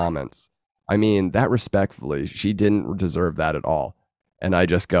dumb comments. I mean, that respectfully, she didn't deserve that at all. And I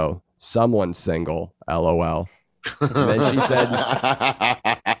just go, someone's single, LOL. And then she said,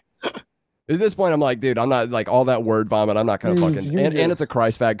 At this point, I'm like, dude, I'm not like all that word vomit. I'm not gonna fucking. And it's a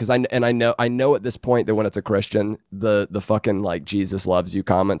Christ fag because I know at this point that when it's a Christian, the fucking like Jesus loves you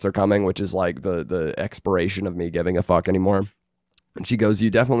comments are coming, which is like the expiration of me giving a fuck anymore. And she goes, "You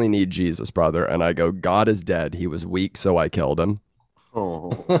definitely need Jesus, brother." And I go, "God is dead. He was weak, so I killed him."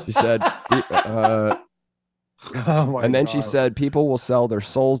 Oh. She said, and then she said, "People will sell their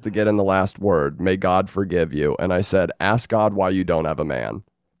souls to get in the last word. May God forgive you." And I said, "Ask God why you don't have a man."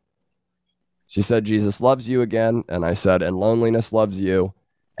 She said, "Jesus loves you again." And I said, "And loneliness loves you."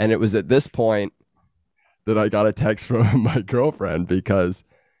 And it was at this point that I got a text from my girlfriend because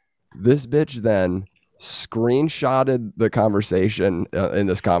this bitch then screenshotted the conversation in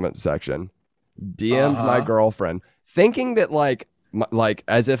this comment section, DM'd my girlfriend, thinking that like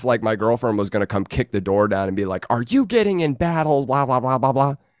as if like my girlfriend was going to come kick the door down and be like, "Are you getting in battles? Blah, blah, blah, blah,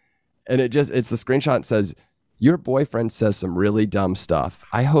 blah." And it's the screenshot that says, "Your boyfriend says some really dumb stuff.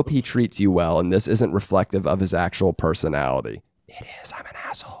 I hope he treats you well, and this isn't reflective of his actual personality." It is. I'm an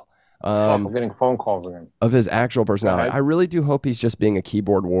asshole. I'm getting phone calls again. Of his actual personality. I really do hope he's just being a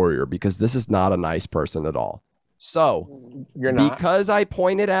keyboard warrior because this is not a nice person at all. So, you're not. Because I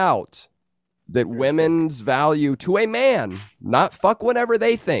pointed out that women's value to a man, not fuck whatever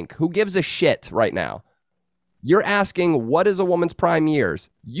they think. Who gives a shit right now? You're asking, what is a woman's prime years?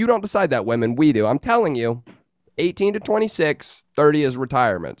 You don't decide that, women. We do. I'm telling you. 18 to 26, 30 is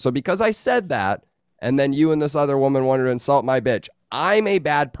retirement. So because I said that, and then you and this other woman wanted to insult my bitch, I'm a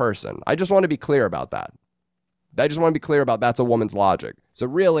bad person. I just want to be clear about that. I just want to be clear about that's a woman's logic. So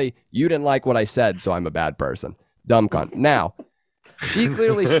really, you didn't like what I said, so I'm a bad person. Dumb cunt. Now, she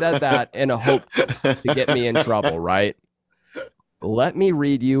clearly said that in a hope to get me in trouble, right? Let me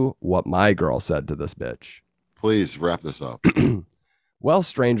read you what my girl said to this bitch. Please wrap this up. Well,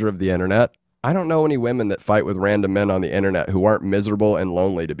 stranger of the internet, I don't know any women that fight with random men on the internet who aren't miserable and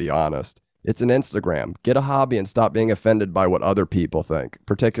lonely, to be honest. It's an Instagram. Get a hobby and stop being offended by what other people think,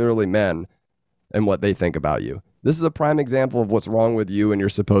 particularly men, and what they think about you. This is a prime example of what's wrong with you and your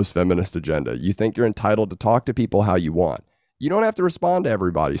supposed feminist agenda. You think you're entitled to talk to people how you want. You don't have to respond to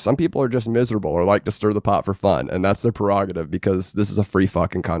everybody. Some people are just miserable or like to stir the pot for fun, and that's their prerogative because this is a free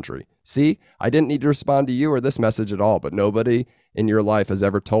fucking country. See, I didn't need to respond to you or this message at all, but nobody in your life has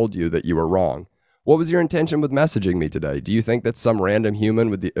ever told you that you were wrong. What was your intention with messaging me today? Do you think that some random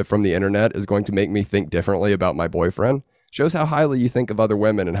human from the internet is going to make me think differently about my boyfriend? Shows how highly you think of other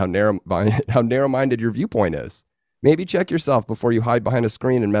women and how narrow-minded your viewpoint is. Maybe check yourself before you hide behind a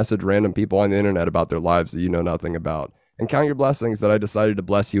screen and message random people on the internet about their lives that you know nothing about. And count your blessings that I decided to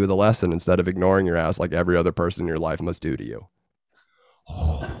bless you with a lesson instead of ignoring your ass like every other person in your life must do to you.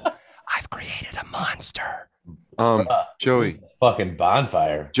 Oh, I've created a monster. Joey. Fucking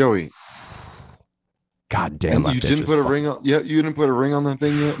bonfire. Joey. God damn it. You didn't put a ring on you didn't put a ring on that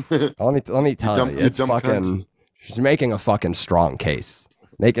thing yet? let me tell you. It's fucking cunt. She's making a fucking strong case.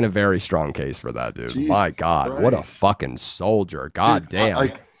 Making a very strong case for that, dude. Jesus My God, Christ. What a fucking soldier. God damn.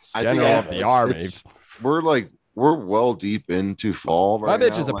 I General of the Army. We're well deep into fall right now. My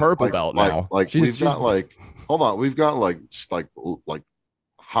bitch now. is a purple belt now. We've got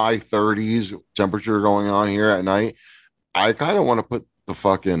high 30s temperature going on here at night. I kind of want to put the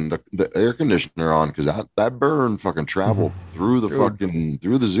fucking the air conditioner on because that burn fucking traveled through the fucking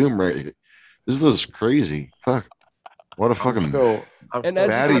through the Zoom rate. This is crazy. Fuck. What a fucking and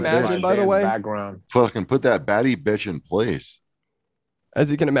as you can imagine, by the way, fucking put that baddie bitch in place.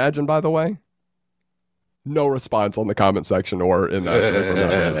 As you can imagine, by the way, no response on the comment section or in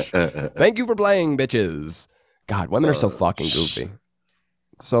that. Thank you for playing, bitches. God, women are so fucking goofy.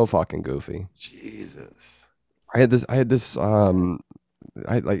 So fucking goofy. Jesus. It's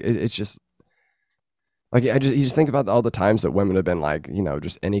just like you just think about all the times that women have been like, you know,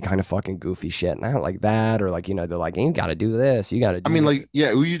 just any kind of fucking goofy shit, not like that, or like, you know, they're like, you got to do this, you got to.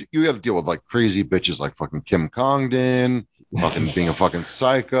 You got to deal with like crazy bitches like fucking Kim Congdon, fucking being a fucking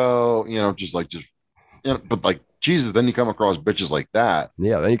psycho, you know, but like Jesus, then you come across bitches like that.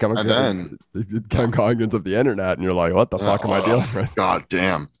 Yeah, then you come across Kim Congdons of the internet, and you're like, what the fuck am I dealing with? God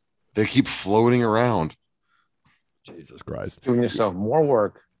damn, they keep floating around. Jesus Christ, doing yourself more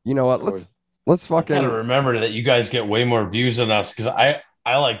work. You know what? Let's fucking gotta remember that you guys get way more views than us because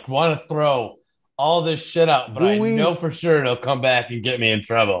I like want to throw all this shit out, but I know for sure it'll come back and get me in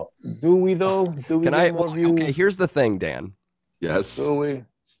trouble. Do we though? Do we? Okay, here's the thing, Dan. Yes. Do we?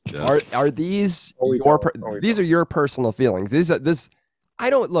 Yes. Are these these are your personal feelings? I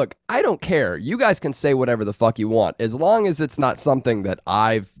don't care. You guys can say whatever the fuck you want as long as it's not something that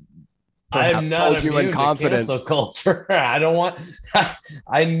I've I'm not immune in confidence. To cancel culture. I don't want.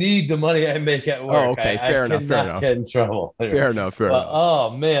 I need the money I make at work. Oh, okay, fair enough. Get in trouble. Fair enough. Oh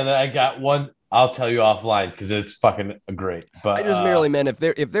man, I got one. I'll tell you offline because it's fucking great. But I just merely meant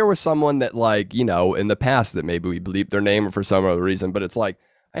if there was someone that, like, you know, in the past that maybe we bleeped their name or for some other reason, but it's like,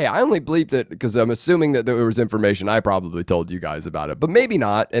 hey, I only bleeped it because I'm assuming that there was information I probably told you guys about it, but maybe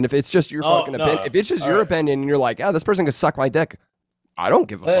not. And if it's just your fucking opinion, if it's just your opinion and you're like, yeah, this person could suck my dick, I don't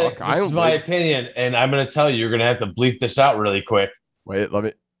give a fuck. This is my opinion, and I'm gonna tell you, you're gonna have to bleep this out really quick. Wait, let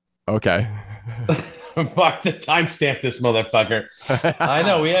me. Okay. Fuck the timestamp this motherfucker. I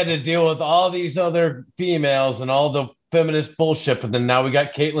know we had to deal with all these other females and all the feminist bullshit, but then now we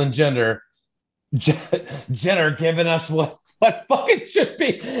got Caitlyn Jenner giving us what fucking should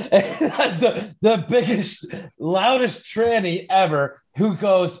be the biggest, loudest tranny ever, who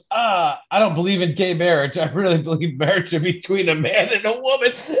goes, I don't believe in gay marriage. I really believe marriage is between a man and a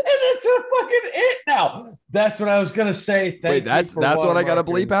woman. And that's a fucking it now. That's what I was going to say. Wait, that's what I got to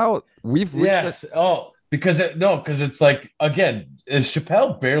bleep out? Yes. Said... Oh, because it's like, again,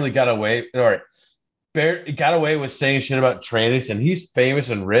 Chappelle barely got away, got away with saying shit about trannies, and he's famous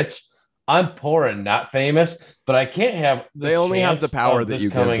and rich. I'm poor and not famous, but I can't have. They only have the power that you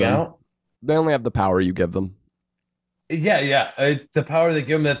give them. Out. They only have the power you give them. Yeah. The power they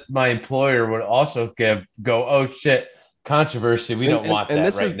give them that my employer would also go, oh shit, controversy. We don't want that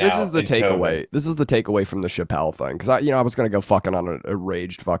right now. This is the takeaway. This is the takeaway from the Chappelle thing, because I was gonna go fucking on a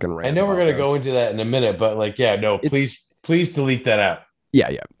raged fucking rant. I know we're gonna go into that in a minute, but like, yeah, no, please delete that out. Yeah.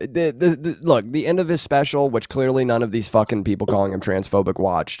 Look, the end of his special, which clearly none of these fucking people calling him transphobic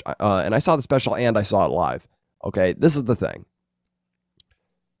watched, and I saw the special and I saw it live. Okay, this is the thing.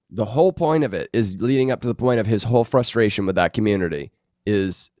 The whole point of it is leading up to the point of his whole frustration with that community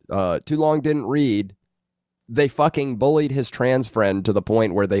is Too Long Didn't Read. They fucking bullied his trans friend to the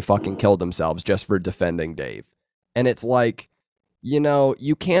point where they fucking killed themselves just for defending Dave. And it's like,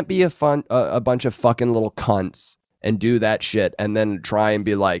 you can't be a bunch of fucking little cunts and do that shit and then try and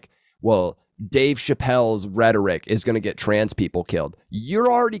be like, well, Dave Chappelle's rhetoric is going to get trans people killed. You're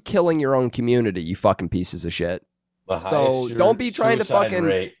already killing your own community, you fucking pieces of shit. So don't be trying to fucking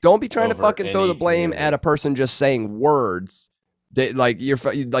throw the blame at a person just saying words. Like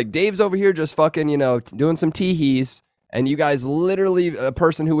Dave's over here just fucking, doing some tee-hees, and you guys literally a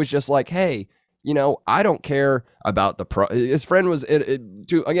person who was just like, hey, I don't care about his friend was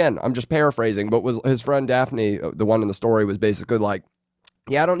again, I'm just paraphrasing, but was his friend Daphne, the one in the story, was basically like,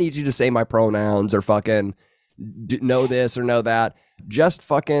 yeah, I don't need you to say my pronouns or fucking know this or know that. Just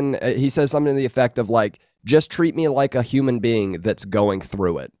fucking, he says something to the effect of like, just treat me like a human being that's going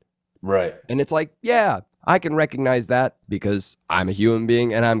through it. Right. And it's like, yeah, I can recognize that because I'm a human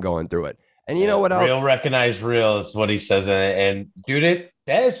being and I'm going through it. And you know what else? Real recognize real is what he says. And dude,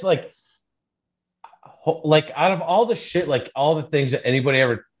 that's like out of all the shit, like all the things that anybody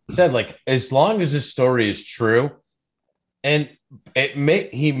ever said, like as long as this story is true and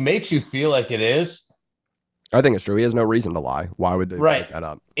he makes you feel like it is. I think it's true. He has no reason to lie. Why would they make that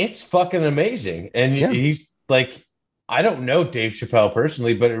up? It's fucking amazing. And he's like, I don't know Dave Chappelle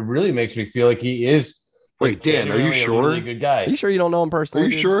personally, but it really makes me feel like he is. Wait, Dan, are you sure? Really good guy. Are you sure you don't know him personally? Are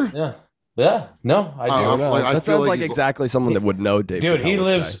you sure? Yeah. Yeah. No, I do. That sounds like exactly someone that would know Dave Chappelle. Dude, he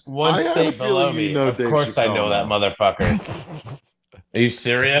lives one state below me. Of course I know that motherfucker. Are you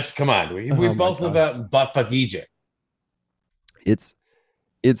serious? Come on. We both live out in buttfuck Egypt. It's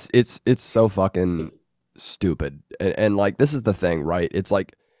so fucking stupid. And like, this is the thing, right? It's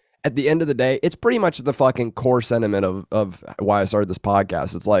like, at the end of the day, it's pretty much the fucking core sentiment of why I started this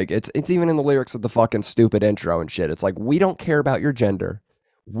podcast. It's like, it's even in the lyrics of the fucking stupid intro and shit. It's like, we don't care about your gender.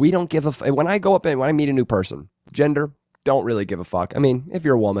 We don't give a when I go up and when I meet a new person, gender, don't really give a fuck. I mean, if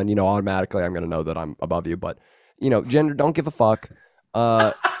you're a woman, automatically I'm going to know that I'm above you, but gender, don't give a fuck.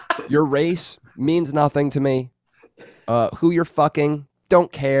 Your race means nothing to me. Who you're fucking,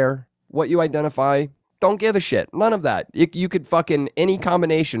 don't care. What you identify, don't give a shit. None of that. You could fucking any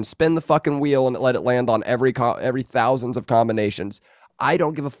combination, spin the fucking wheel and let it land on every thousands of combinations. I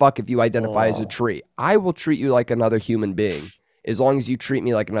don't give a fuck if you identify as a tree. I will treat you like another human being as long as you treat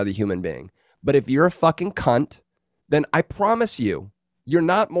me like another human being. But if you're a fucking cunt, then I promise you, you're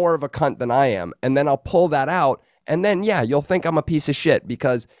not more of a cunt than I am. And then I'll pull that out. And then, yeah, you'll think I'm a piece of shit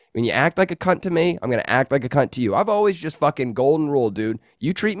because when you act like a cunt to me, I'm going to act like a cunt to you. I've always just fucking golden rule, dude.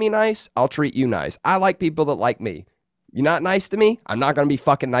 You treat me nice, I'll treat you nice. I like people that like me. You're not nice to me, I'm not going to be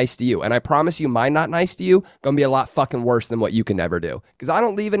fucking nice to you. And I promise you, my not nice to you going to be a lot fucking worse than what you can ever do. Because I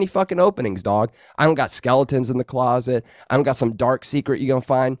don't leave any fucking openings, dog. I don't got skeletons in the closet. I don't got some dark secret you're going to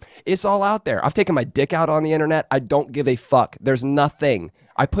find. It's all out there. I've taken my dick out on the internet. I don't give a fuck. There's nothing.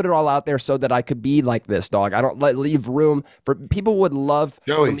 I put it all out there so that I could be like this, dog. I don't leave room for people would love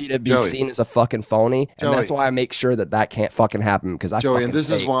for me to be seen as a fucking phony, and that's why I make sure that can't fucking happen because I and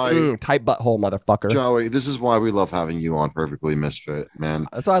this is why tight butthole motherfucker. Joey, this is why we love having you on Perfectly Misfit, man.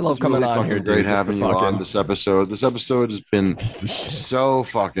 That's why I love coming on here. Great having you on this episode. This episode has been so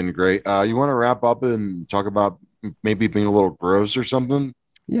fucking great. You want to wrap up and talk about maybe being a little gross or something?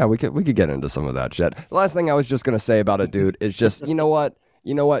 Yeah, we could get into some of that shit. The last thing I was just gonna say about it, dude, is just you know what?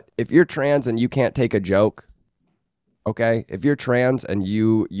 If you're trans and you can't take a joke, okay? If you're trans and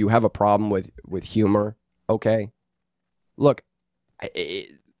you have a problem with humor, okay? Look,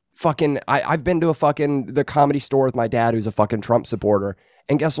 I've been to the Comedy Store with my dad, who's a fucking Trump supporter,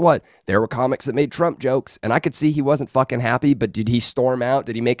 and guess what? There were comics that made Trump jokes, and I could see he wasn't fucking happy. But did he storm out?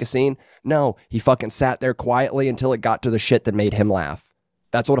 Did he make a scene? No, he fucking sat there quietly until it got to the shit that made him laugh.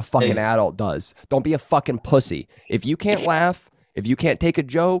 That's what a fucking adult does. Don't be a fucking pussy. If you can't laugh, if you can't take a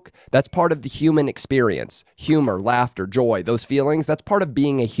joke, that's part of the human experience. Humor, laughter, joy, those feelings, that's part of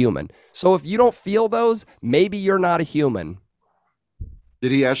being a human. So if you don't feel those, maybe you're not a human.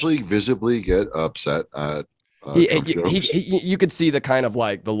 Did he actually visibly get upset at you could see the kind of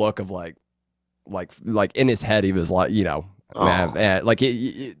like the look of like in his head, he was like, man, like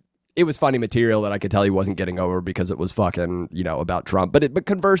it was funny material that I could tell he wasn't getting over because it was fucking, about Trump. But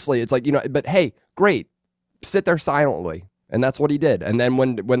conversely, it's like, but hey, great. Sit there silently. And that's what he did. And then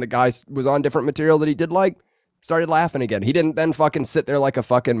when the guy was on different material that he did like, started laughing again. He didn't then fucking sit there like a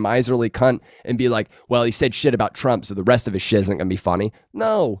fucking miserly cunt and be like, well, he said shit about Trump, so the rest of his shit isn't going to be funny.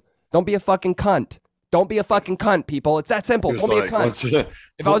 No, don't be a fucking cunt. Don't be a fucking cunt, people. It's that simple. Don't be a cunt.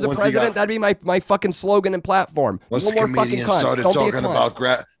 If I was a president, that'd be my fucking slogan and platform. Once a comedian started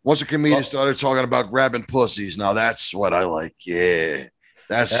talking about grabbing pussies, now that's what I like. Yeah,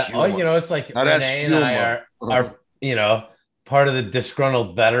 that's humor. It's like Rene and I are part of the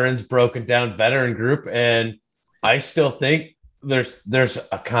disgruntled veterans, broken down veteran group, and I still think there's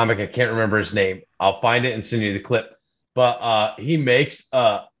a comic, I can't remember his name. I'll find it and send you the clip. But he makes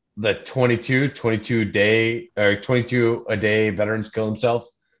the 22 a day veterans kill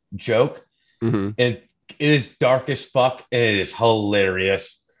themselves joke. Mm-hmm. And it is dark as fuck and it is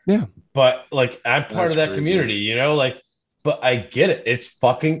hilarious. Yeah. But like I'm part of that community, but I get it. It's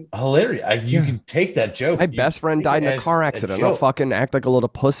fucking hilarious. You can take that joke. My best friend died in a car accident. I'll fucking act like a little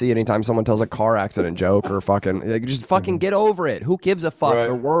pussy anytime someone tells a car accident joke or fucking just fucking get over it. Who gives a fuck? Right.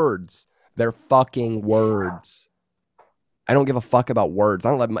 They're words. They're fucking words. I don't give a fuck about words.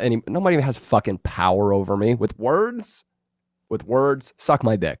 I don't let nobody has fucking power over me with words. With words, suck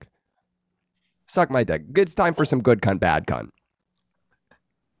my dick. Suck my dick. It's time for some good cunt, bad cunt.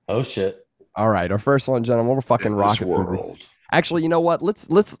 Oh shit. All right, our first one, gentlemen. We're fucking rocking through this. Actually, you know what? Let's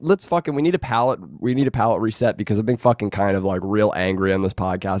fucking. We need a palate reset because I've been fucking kind of like real angry on this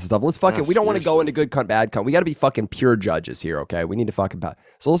podcast and stuff. Let's fucking. We don't want to go into good cunt, bad cunt. We got to be fucking pure judges here, okay? We need to fucking.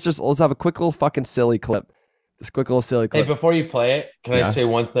 So let's have a quick little fucking silly clip. This quick little silly clip. Hey, before you play it, can I say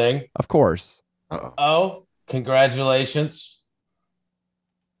one thing? Of course. Uh-oh. Oh, congratulations!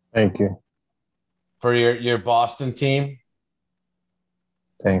 Thank you for your Boston team.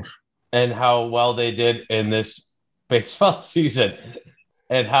 Thanks. And how well they did in this baseball season,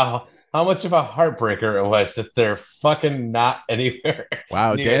 and how much of a heartbreaker it was that they're fucking not anywhere.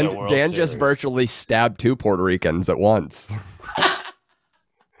 Wow, Dan just virtually stabbed 2 Puerto Ricans at once.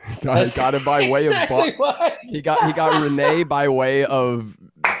 got him by way of he got Rene by way of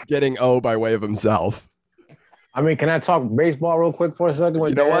getting O by way of himself. I mean, can I talk baseball real quick for a second?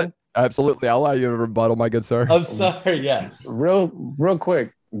 You know what? Absolutely, I'll allow you to rebuttal, my good sir. I'm sorry. Yeah, real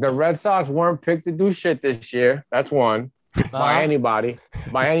quick. The Red Sox weren't picked to do shit this year. That's one. By anybody.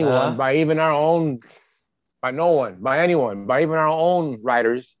 By anyone. By even our own. By no one. By anyone. By even our own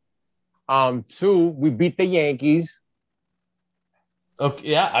writers. 2, we beat the Yankees. Okay,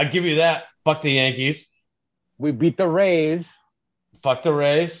 yeah, I'll give you that. Fuck the Yankees. We beat the Rays. Fuck the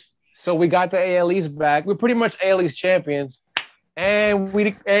Rays. So we got the AL East back. We're pretty much AL East champions. And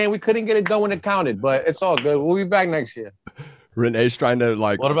we couldn't get it done when it counted. But it's all good. We'll be back next year. Renee's trying to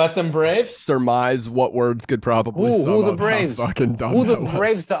what about them Braves? Surmise what words could probably sum who the up Braves? How fucking dumb who the was.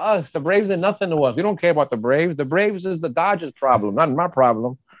 Braves to us? The Braves are nothing to us. We don't care about the Braves. The Braves is the Dodgers' problem, not my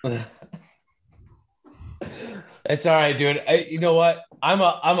problem. It's all right, dude. You know what? I'm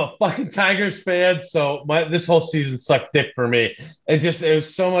a fucking Tigers fan, so this whole season sucked dick for me. It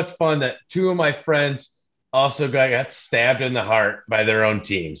was so much fun that 2 of my friends also got stabbed in the heart by their own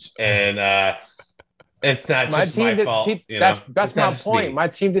teams, and it's not just my fault. That's my point. Me. My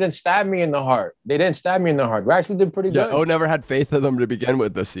team didn't stab me in the heart. They didn't stab me in the heart. We actually did pretty good. O never had faith in them to begin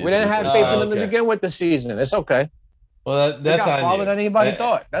with this season. We didn't have faith in them to begin with the season. It's okay. Well, that's got farther than anybody that,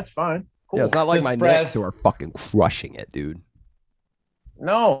 thought. That's fine. Cool. Yeah, it's not like my Knicks who are fucking crushing it, dude.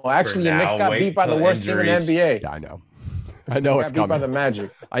 No, actually, your Knicks got beat by the worst team in the NBA. Yeah, I know. I know it's coming. Beat by the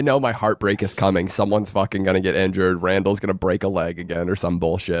Magic. I know my heartbreak is coming. Someone's fucking gonna get injured. Randall's gonna break a leg again or some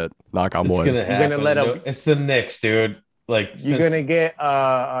bullshit. Knock on wood. You're gonna let him. It's the Knicks, dude. Like you're gonna get.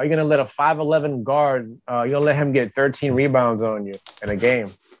 You're gonna let a 5'11" guard. You're gonna let him get 13 rebounds on you in a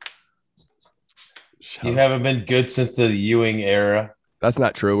game. You haven't been good since the Ewing era. That's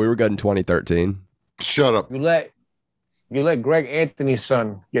not true. We were good in 2013. Shut up. You let Greg Anthony's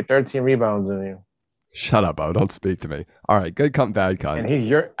son get 13 rebounds on you. Shut up, Bo. Don't speak to me. All right, good cunt, bad cunt. And he's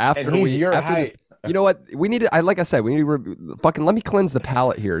your height. You know what? We need to. Like I said, we need to fucking let me cleanse the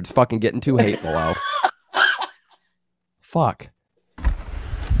palate here. It's fucking getting too hateful out. Fuck.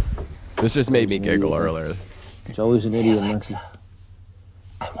 This just made me giggle earlier. Joey's an idiot. Alexa,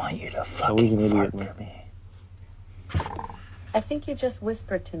 I want you to fucking fart for me. I think you just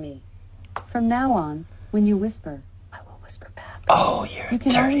whispered to me. From now on, when you whisper, I will whisper back. Oh, you're you a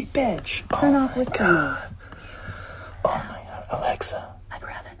can dirty always bitch. Turn off whisper mode. Oh my god, Alexa. I'd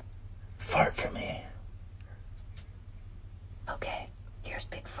rather. Fart for me. Okay, here's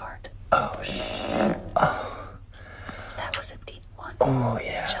big fart. Oh shit. Oh. That was a deep one. Oh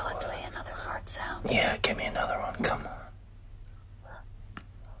yeah. Shall I play another fart sound? Yeah, give me another one. Come on.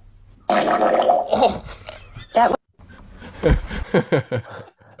 Oh. That was.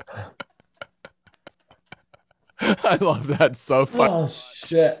 I love that so far. Oh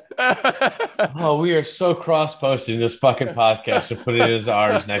shit! Oh, we are so cross-posting this fucking podcast to put it as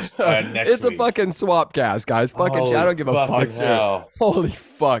ours next It's week. A fucking swap cast, guys. Fucking, I don't give a fuck. Hell. Holy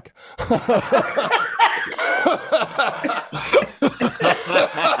fuck!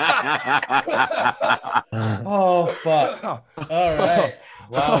 Oh fuck! All right.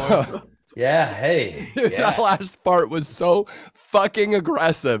 Wow. Yeah. Hey. Dude, yeah. that last part was so fucking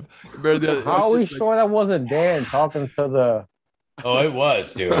aggressive. How are we sure that wasn't Dan talking to the? Oh, it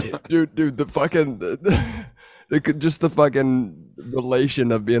was, dude. Dude, the fucking, just the fucking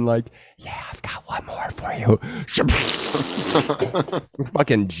relation of being like, yeah, I've got one more for you. It was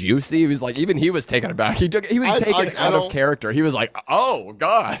fucking juicy. He was like, even he was taken aback. He was taken out of character. He was like, oh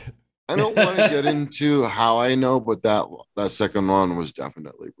god. I don't want to get into how I know, but that second one was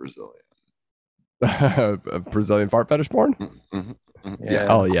definitely Brazilian. Brazilian fart fetish porn? Yeah.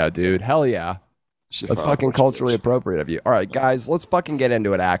 Hell yeah, dude. Hell yeah. That's fucking culturally appropriate of you. All right, guys, let's fucking get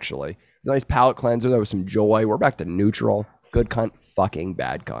into it, actually. It's a nice palate cleanser. There was some joy. We're back to neutral. Good cunt, fucking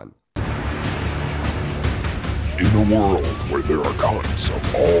bad cunt. In a world where there are cunts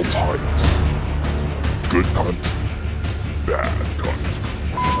of all types, good cunt, bad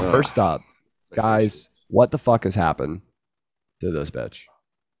cunt. First up, guys, what the fuck has happened to this bitch?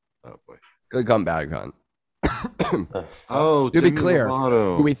 Oh, boy. Good cunt, bad cunt. Oh, to be Demi clear,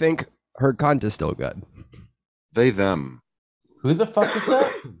 Lovato. do we think her cunt is still good? They, them. Who the fuck is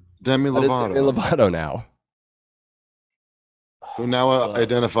that? Demi Lovato. Demi Lovato now. Who now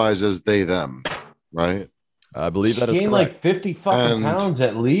identifies as they, them, right? I believe that is correct. correct. Like 50 fucking pounds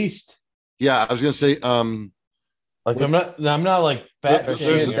at least. Yeah, I was gonna say. Like I'm not like fat.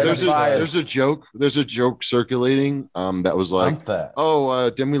 There's a joke circulating that was like,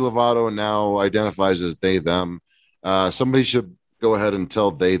 Demi Lovato now identifies as they, them. Somebody should go ahead and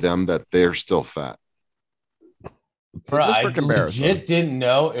tell they, them that they're still fat. So bro, I legit didn't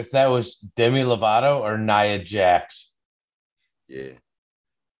know if that was Demi Lovato or Nia Jax. Yeah.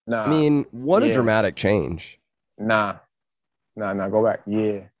 Nah. I mean, what a dramatic change. Nah. Go back.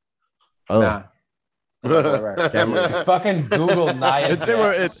 Yeah. Oh. Nah. Fucking Google Nia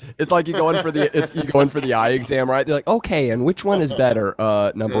Jax. It's like you going for the eye exam, right? They're like, okay, and which one is better?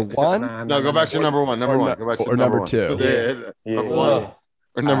 Number one? Go back to number one. Number one. Go back to number two. Number one.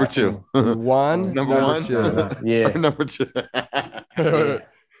 Or number two. One. Number one. Two. Yeah. Or number two.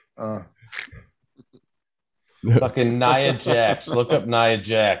 Fucking Nia Jax. Look up Nia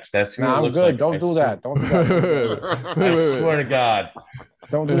Jax. That's who I'm looks good. like. Don't do that. Don't do that. I swear to God.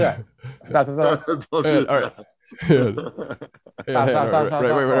 Don't do that. Stop. Don't do that.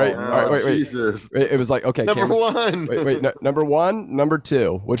 All right. Wait. Jesus. It was like, okay. Number one. Wait. Number one, number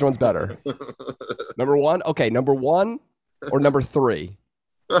two. Which one's better? Number one? Okay, number one or number three?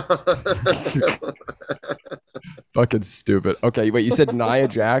 Fucking stupid. Okay, wait, you said Nia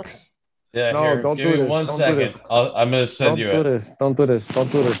Jax? Yeah, no, here, don't give do me this. 1 don't second. I'm going to send you it. Don't do this.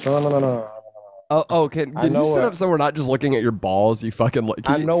 No. Oh, can you set up so we're not just looking at your balls? You fucking look.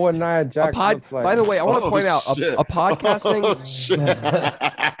 I know what Nia Jax looks like. By the way, I want to point out a podcasting.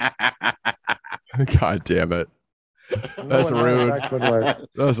 God damn it. That's rude.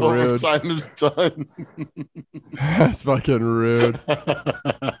 That's rude. Time is done. That's fucking rude.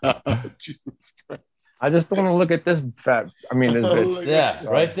 Jesus Christ. I just don't want to look at this fat. I mean, this bitch. Yeah,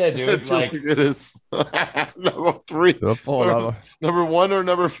 right there, dude. That's Like, it is. Number 3. Number 1 or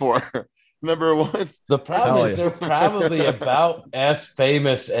number 4? Number 1. The problem is they're probably about as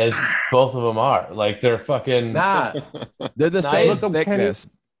famous as both of them are. Like they're fucking. Nah, they're the same thickness.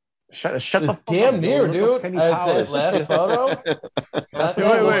 Shut the fuck damn up, near, dude. That last photo.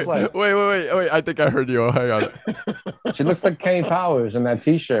 Wait. I think I heard you. Hang on. She looks like Kenny Powers in that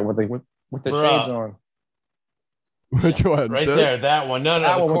T-shirt with the shades on. Which one? Right there, that one. No,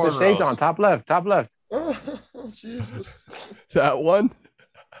 that the one with the shades on. Top left. Oh, Jesus. That one?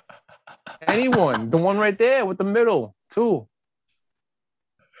 Anyone. The one right there with the middle, too.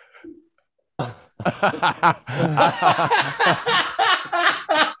 Oh,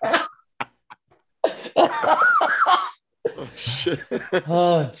 shit.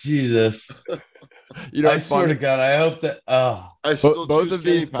 Oh, Jesus. You know, I swear to God, I hope that. Both of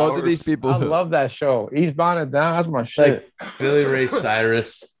these people. I love that show. Eastbound and Down. That's my shit. Like Billy Ray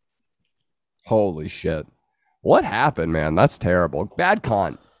Cyrus. Holy shit! What happened, man? That's terrible. Bad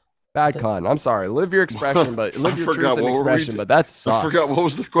cunt. I'm sorry. Live your expression, but live your truth and expression. But that sucks. I forgot what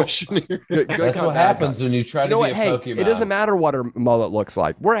was the question here. Good That's cunt, what happens when you try to be a Pokemon. It doesn't matter what her mullet looks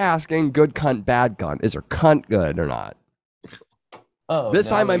like. We're asking good cunt, bad cunt. Is her cunt good or not? Oh, this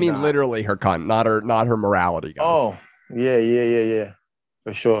time I mean literally her cunt, not her morality, guys. Oh, yeah.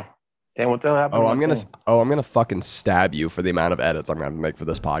 For sure. Damn, what the hell happened? I'm gonna fucking stab you for the amount of edits I'm gonna make for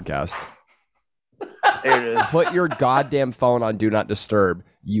this podcast. There it is. Put your goddamn phone on Do Not Disturb,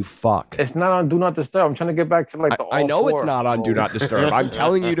 you fuck. It's not on Do Not Disturb. I'm trying to get back to like the I know it's not on Do Not Disturb. I'm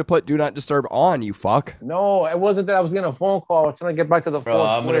telling you to put Do Not Disturb on, you fuck. No, it wasn't that I was getting a phone call. I was trying to get back to the phone.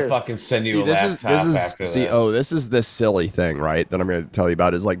 I'm gonna fucking send you a laptop after this. This is this silly thing, right? That I'm gonna tell you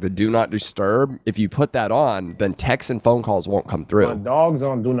about is like the Do Not Disturb. If you put that on, then texts and phone calls won't come through. My dog's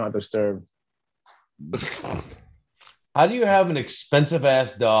on Do Not Disturb. How do you have an expensive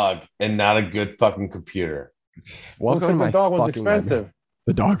ass dog and not a good fucking computer? Welcome to my the dog was expensive.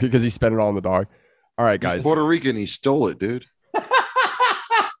 The dog, because he spent it all on the dog. All right, guys. He's Puerto Rican. He stole it, dude.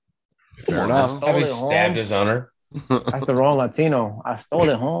 Fair enough. Have he stabbed his owner? That's the wrong Latino. I stole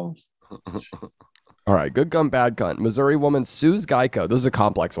it, Holmes. All right, good cunt, bad cunt. Missouri woman sues Geico. This is a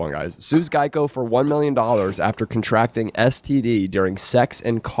complex one, guys. Sues Geico for $1 million after contracting STD during sex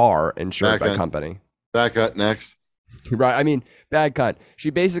in car insured by company. Back up next. Right, I mean, bad cunt. She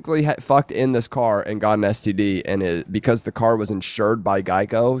basically fucked in this car and got an STD, and because the car was insured by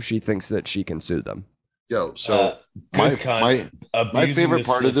Geico, she thinks that she can sue them. Yo, so my favorite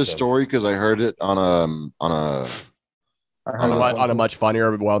part of this story, because I heard it on a much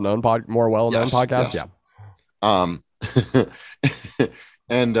funnier, well-known podcast. Yes. Yeah.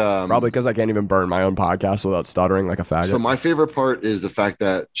 And probably because I can't even burn my own podcast without stuttering like a faggot. So my favorite part is the fact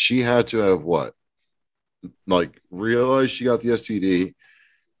that she had to have realize she got the STD,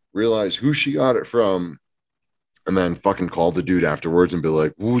 realize who she got it from, and then fucking call the dude afterwards and be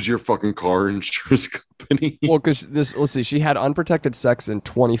like, "Who's your fucking car insurance company?" Well, because let's see, she had unprotected sex in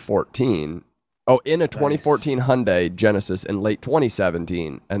 2014. Oh, in a 2014 Hyundai Genesis in late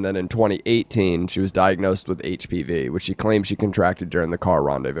 2017, and then in 2018 she was diagnosed with HPV, which she claims she contracted during the car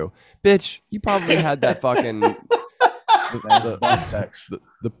rendezvous. Bitch, you probably had that fucking the butt sex.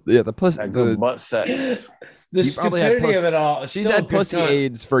 The pussy. The butt sex. The stupidity of it all. She's had pussy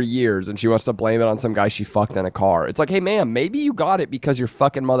AIDS for years, and she wants to blame it on some guy she fucked in a car. It's like, hey, ma'am, maybe you got it because you're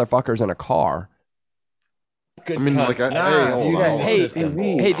fucking motherfuckers in a car. I mean, hold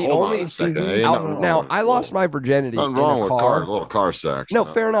on. Now, I lost my virginity in a car. A little car sex. No,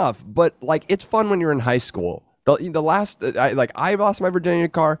 fair enough. But like, it's fun when you're in high school. The last, I lost my virginity in a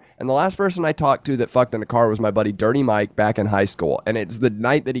car, and the last person I talked to that fucked in a car was my buddy Dirty Mike back in high school, and it's the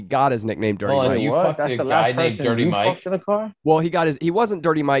night that he got his nickname Dirty Mike. You fucked a guy named Dirty Mike in a car? Well, he wasn't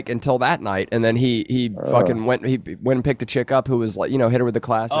Dirty Mike until that night, and then he fucking went and picked a chick up who was like, hit her with the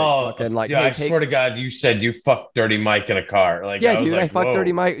classic. I swear to God, you said you fucked Dirty Mike in a car. Like, yeah, dude, I fucked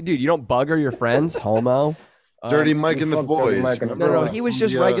Dirty Mike. Dude, you don't bugger your friends, homo. Dirty Mike and the boys. No, he was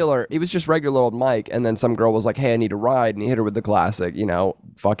just regular. He was just regular old Mike. And then some girl was like, "Hey, I need a ride," and he hit her with the classic,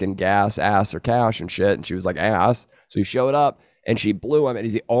 fucking gas, ass, or cash and shit. And she was like, "Ass." So he showed up, and she blew him. And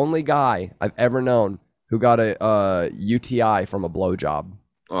he's the only guy I've ever known who got a UTI from a blowjob.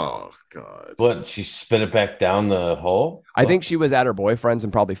 Oh God! What? She spit it back down the hole? I think she was at her boyfriend's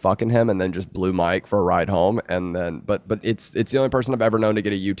and probably fucking him, and then just blew Mike for a ride home. And then, but it's the only person I've ever known to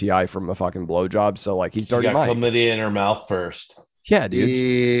get a UTI from a fucking blowjob. So like, he's Dirty Mike. Chlamydia in her mouth first. Yeah, dude.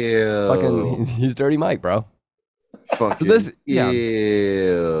 Ew. Fucking, he's Dirty Mike, bro. Fucking. So this,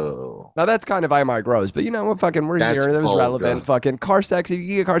 ew. Now that's kind of I might gross, but you know what? Fucking, we're That's here. That was vulgar. relevant. Fucking car sex. If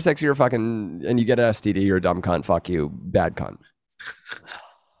you get car sex, you're fucking, and you get an STD, you're a dumb cunt. Fuck you, bad cunt.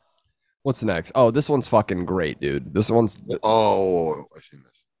 What's next? Oh, this one's fucking great, dude. This one's. Oh, I've seen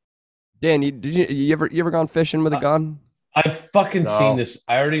this. Dan, you ever gone fishing with a gun? I've fucking seen this.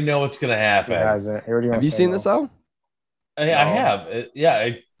 I already know what's gonna happen. Have you seen this though? I have.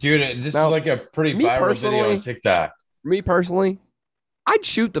 Dude, this is like a pretty viral video on TikTok. Me personally, I'd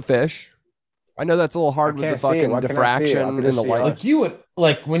shoot the fish. I know that's a little hard with the fucking diffraction in the light. Like you would,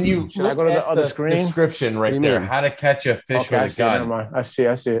 like when you I go to the other screen? Description right there, how to catch a fish with a gun. I see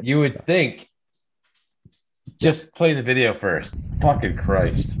it. You would think, just play the video first. Fucking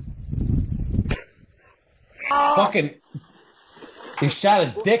Christ. Fucking, he shot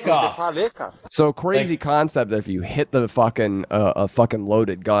his dick off. So crazy concept that if you hit the fucking a fucking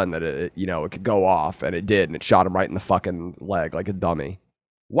loaded gun that it could go off, and it did, and it shot him right in the fucking leg like a dummy.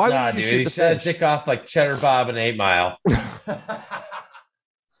 Why would you shoot the fish? He shot his dick off like Cheddar Bob in 8 Mile.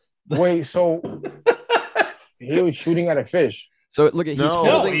 Wait, so he was shooting at a fish. So look at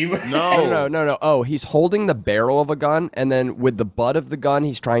no. Oh, he's holding the barrel of a gun, and then with the butt of the gun,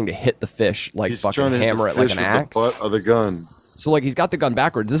 he's trying to hit the fish, like he's fucking hammer it like an axe. The butt of the gun. So like he's got the gun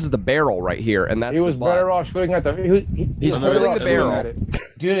backwards. This is the barrel right here, and that's he was better off shooting at the. He's holding the barrel,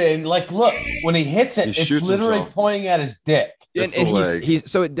 dude. And like, look, when he hits it, it's literally pointing at his dick. And he's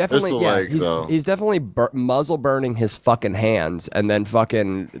so it definitely he's definitely muzzle burning his fucking hands, and then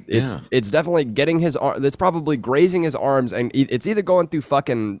fucking it's definitely getting his arm. It's probably grazing his arms, and it's either going through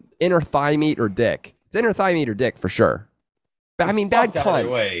fucking inner thigh meat or dick. It's inner thigh meat or dick for sure. But I mean, bad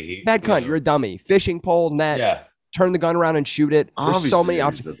cunt. Bad cunt. You're a dummy. Fishing pole, net. Yeah. Turn the gun around and shoot it. There's so many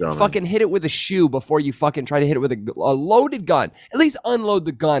options. Fucking hit it with a shoe before you fucking try to hit it with a loaded gun. At least unload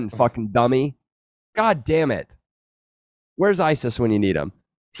the gun, fucking dummy. God damn it. Where's ISIS when you need him?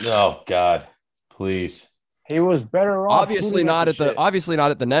 Oh God, please. He was better off. Obviously not at the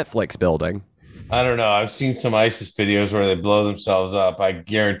Netflix building. I don't know. I've seen some ISIS videos where they blow themselves up. I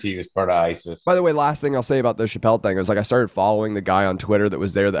guarantee he was part of ISIS. By the way, last thing I'll say about the Chappelle thing is like I started following the guy on Twitter that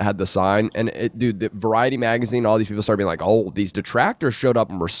was there that had the sign, and the Variety magazine, all these people started being like, "Oh, these detractors showed up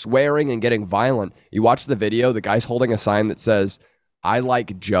and were swearing and getting violent." You watch the video, the guy's holding a sign that says, "I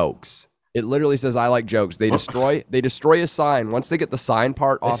like jokes." It literally says, "I like jokes." They destroy a sign. Once they get the sign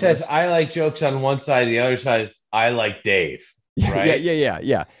part off. It says, "I like jokes" on one side. The other side is, "I like Dave." Right?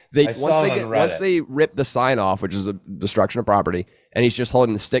 Yeah. Once they rip the sign off, which is a destruction of property, and he's just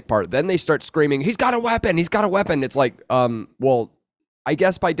holding the stick part, then they start screaming, "He's got a weapon! He's got a weapon!" It's like, well, I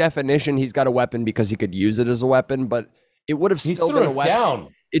guess by definition he's got a weapon because he could use it as a weapon, but it would have still been a weapon. Down.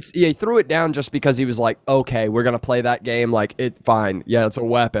 He threw it down just because he was like, okay, we're gonna play that game. Like, fine, yeah, it's a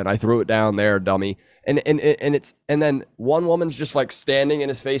weapon. I threw it down there, dummy. And then one woman's just like standing in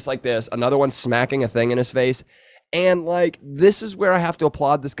his face like this, another one's smacking a thing in his face, and like this is where I have to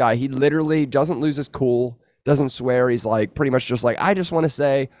applaud this guy. He literally doesn't lose his cool, doesn't swear. He's like pretty much just like, I just want to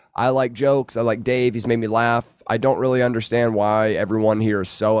say I like jokes. I like Dave. He's made me laugh. I don't really understand why everyone here is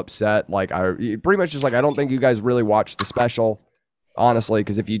so upset. Like pretty much just like, I don't think you guys really watched the special. Honestly,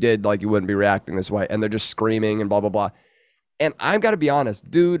 because if you did, like, you wouldn't be reacting this way. And they're just screaming and blah, blah, blah. And I've got to be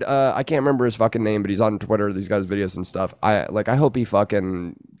honest, dude, I can't remember his fucking name, but he's on Twitter, these guys' videos and stuff. I hope he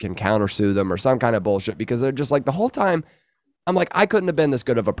fucking can countersue them or some kind of bullshit, because they're just like, the whole time, I'm like, I couldn't have been this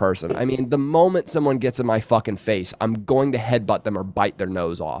good of a person. I mean, the moment someone gets in my fucking face, I'm going to headbutt them or bite their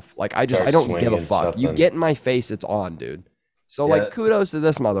nose off. Like, I don't give a fuck. Something. You get in my face, it's on, dude. So, like, kudos to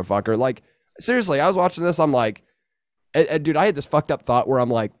this motherfucker. Like, seriously, I was watching this, I'm like, dude, I had this fucked up thought where I'm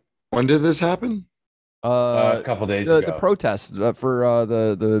like, when did this happen? A couple days ago. The protests for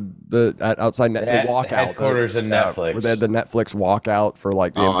the outside the walkout headquarters in Netflix, where they had the Netflix walkout for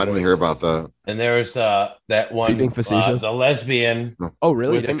like. I didn't hear about that. And there was that one, being facetious, the lesbian. Oh,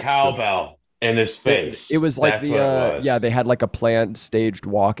 really? With the cowbell in his face. It was like they had like a planned staged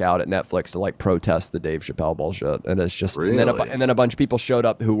walkout at Netflix to like protest the Dave Chappelle bullshit, and it's just really? and then a bunch of people showed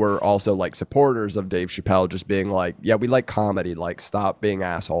up who were also like supporters of Dave Chappelle, just being like, yeah, we like comedy, like stop being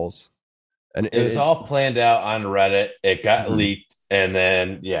assholes. And it was all planned out on Reddit. It got leaked, and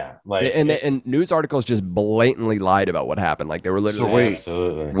then and news articles just blatantly lied about what happened. Like they were literally.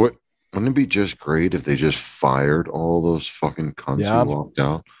 So wait, wouldn't it be just great if they just fired all those fucking cunts who walked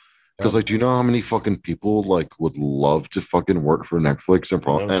out? Because like, do you know how many fucking people like would love to fucking work for Netflix and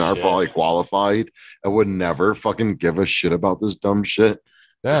are probably qualified and would never fucking give a shit about this dumb shit?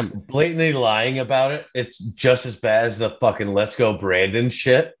 Yeah, blatantly lying about it. It's just as bad as the fucking "Let's Go Brandon"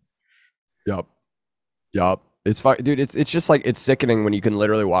 shit. Yup. It's dude. It's just like it's sickening when you can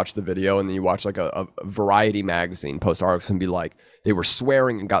literally watch the video and then you watch like a Variety magazine post articles and be like, they were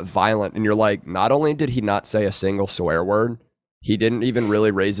swearing and got violent, and you're like, not only did he not say a single swear word, he didn't even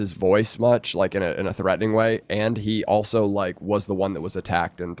really raise his voice much, like in a threatening way, and he also like was the one that was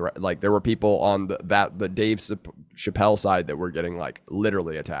attacked and like there were people on the Dave Chappelle side that were getting like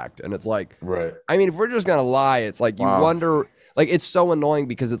literally attacked, and it's like, right. I mean, if we're just gonna lie, it's like you wonder, like it's so annoying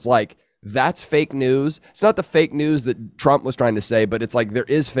because it's like that's fake news. It's not the fake news that Trump was trying to say, but it's like there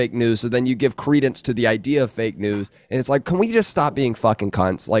is fake news. So then you give credence to the idea of fake news. And it's like, can we just stop being fucking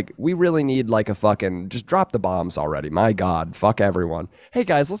cunts? Like, we really need like a fucking, just drop the bombs already. My God, fuck everyone. Hey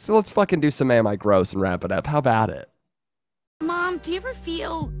guys, let's fucking do some Am I Gross and wrap it up. How about it? Mom, do you ever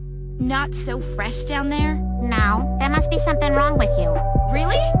feel not so fresh down there? No, there must be something wrong with you.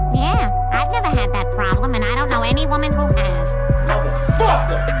 Really? Yeah, I've never had that problem, and I don't know any woman who has.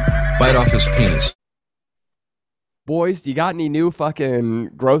 Motherfucker! Bite off his penis. Boys, you got any new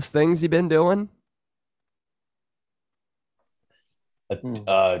fucking gross things you've been doing?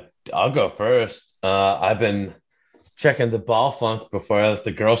 I'll go first. I've been checking the ball funk before I let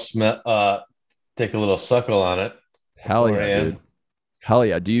the girl take a little suckle on it. Hell yeah, dude. Hell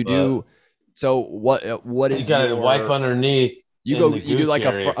yeah. Do you do so? What is you got to wipe underneath? You do like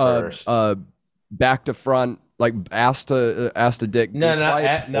a back to front. Like ass to dick. No,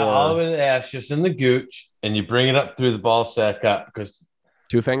 all of it ass, just in the gooch, and you bring it up through the ball sack up because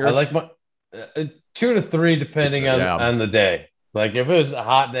 2 fingers. I like my 2 to 3 depending on the day. Like if it was a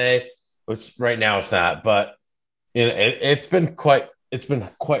hot day, which right now it's not, but you know it's been quite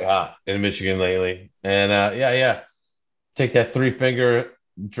hot in Michigan lately, and take that 3-finger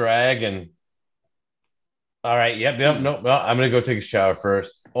drag and all right, no, I'm gonna go take a shower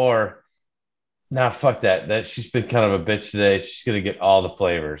first or. Nah, fuck that. She's been kind of a bitch today. She's gonna get all the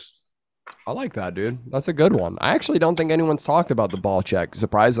flavors. I like that, dude. That's a good one. I actually don't think anyone's talked about the ball check,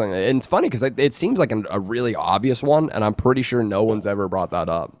 surprisingly. And it's funny because it seems like a really obvious one, and I'm pretty sure no one's ever brought that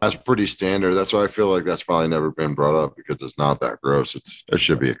up. That's pretty standard. That's why I feel like that's probably never been brought up because it's not that gross.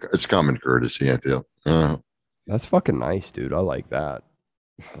 It's common courtesy, I feel. That's fucking nice, dude. I like that.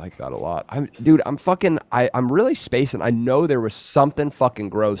 I like that a lot. I'm really spacing. I know there was something fucking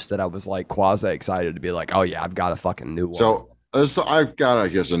gross that I was like quasi excited to be like, oh yeah, I've got a fucking new one. So I've got, I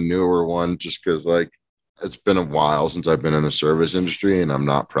guess, a newer one just because like it's been a while since I've been in the service industry and I'm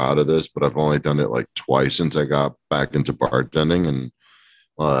not proud of this, but I've only done it like twice since I got back into bartending,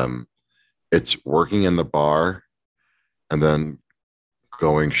 and it's working in the bar and then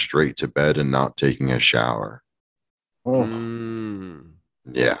going straight to bed and not taking a shower.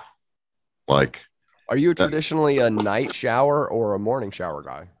 Yeah. Like, are you traditionally a night shower or a morning shower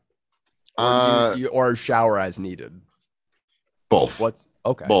guy? Or shower as needed? Both.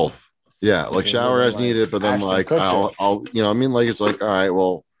 Okay. Both. Yeah, like shower as needed, but then like I'll you know, I mean, like it's like, all right,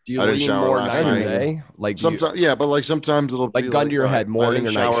 well, do you I didn't shower last night. Day? Like sometimes, yeah, but like sometimes it'll like be gun to your head, morning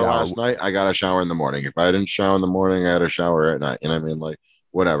or night shower. Last night, I got a shower in the morning. If I didn't shower in the morning, I had a shower at night. You know what I mean? Like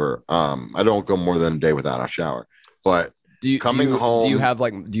whatever. I don't go more than a day without a shower. But do you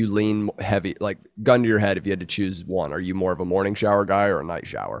lean heavy, like gun to your head if you had to choose one? Are you more of a morning shower guy or a night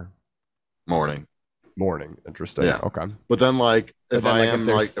shower? Morning. Interesting. Yeah. Okay. But then like if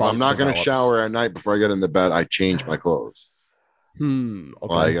I'm not going to shower at night before I get into bed, I change my clothes. Okay.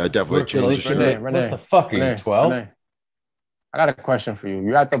 Like I definitely change. Rene, what the fuck are you, 12? I got a question for you.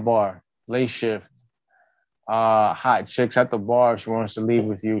 You're at the bar, late shift. Hot chick's at the bar. She wants to leave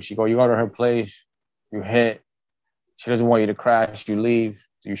with you. You go to her place. You hit. She doesn't want you to crash. You leave.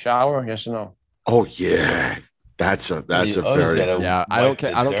 Do you shower? Yes or no? Oh yeah, that's a very I don't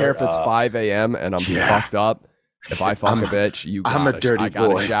care if it's 5 a.m. and I'm fucked up. If I fuck a bitch, I'm a dirty boy.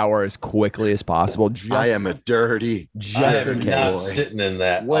 I gotta shower as quickly as possible. I am a dirty. Just in case. Sitting in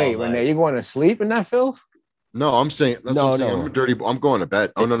that. Wait, Rene, you going to sleep in that filth? No, I'm saying that's what I'm saying. I'm a dirty boy. I'm going to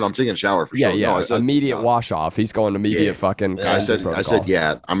bed. Oh no, I'm taking a shower for sure. Yeah, no, I said, immediate wash off. He's going immediate fucking. I said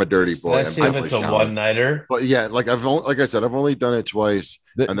yeah. I'm a dirty boy. Especially if it's a one-nighter. But yeah, like I've only done it twice,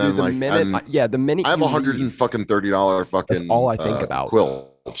 and then the minute I have $130 fucking. That's all I think about.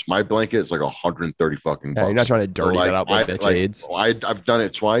 Quilts. My blanket is like $130 fucking. Yeah, you're not trying to dirty that up with bitch aids. I've done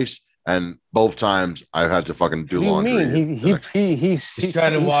it twice. And both times I've had to fucking do laundry. He's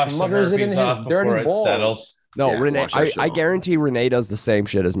trying to wash the herpes off before it settles. No, Rene, I guarantee Rene does the same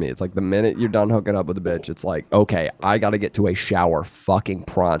shit as me. It's like the minute you're done hooking up with a bitch, it's like, okay, I got to get to a shower fucking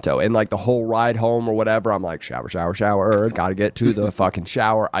pronto. And like the whole ride home or whatever, I'm like, shower, got to get to the fucking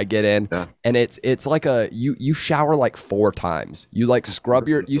shower. I get in and it's like you shower like 4 times. You like scrub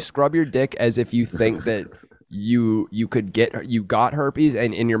your dick as if you think that you got herpes,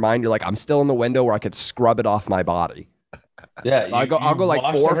 and in your mind you're like, I'm still in the window where I could scrub it off my body. Yeah, I'll go like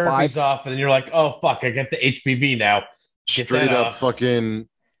 4 or 5 off, and then you're like, oh fuck, I get the HPV now. Straight up fucking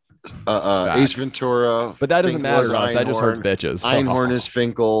Ace Ventura. But that doesn't matter to us. That just hurts bitches. Einhorn is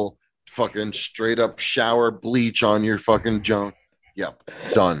Finkel. Fucking straight up shower bleach on your fucking junk. Yep,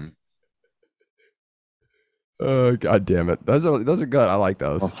 done. God damn it. Those are good. I like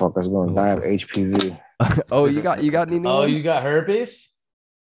those. Motherfuckers gonna die of HPV. Oh, you got any new ones? You got herpes?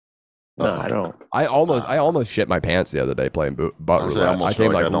 No, I don't. I almost shit my pants the other day playing butt roulette. I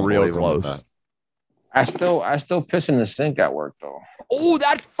came like real close. I still piss in the sink at work though. Oh,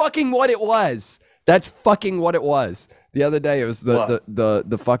 that's fucking what it was. That's fucking what it was. The other day it was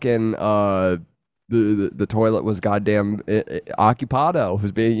the fucking the toilet was goddamn occupado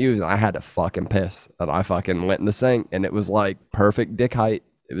was being used, and I had to fucking piss, and I fucking went in the sink, and it was like perfect dick height.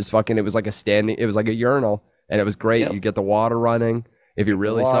 It was like a urinal, and it was great. You get the water running. If you're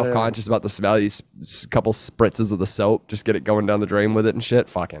really self-conscious about the smell, you a couple spritzes of the soap, just get it going down the drain with it and shit.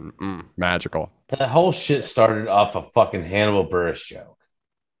 Fucking magical. That whole shit started off a fucking Hannibal Buress joke.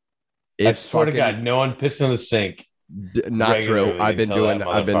 I swear to God, no one pissed in the sink. Not true. I've been doing that.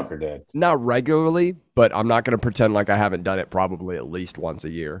 I've been not regularly, but I'm not going to pretend like I haven't done it probably at least once a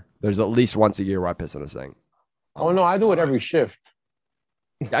year. There's at least once a year where I piss in a sink. Oh no, I do it every shift.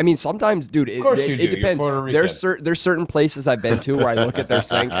 I mean, sometimes, dude, it depends. There's certain places I've been to where I look at their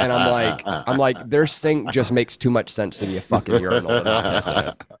sink and I'm like, their sink just makes too much sense to be a fucking urinal and not piss in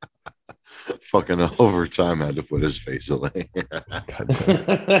it. Fucking overtime had to put his face away.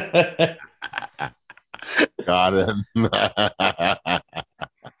 Got him. Fucking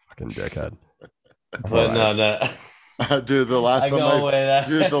dickhead. But no. Dude, the last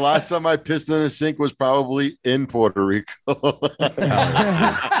time I pissed in a sink was probably in Puerto Rico.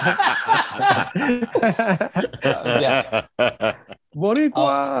 Yeah.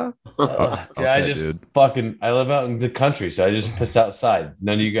 Boricua. I live out in the country, so I just piss outside.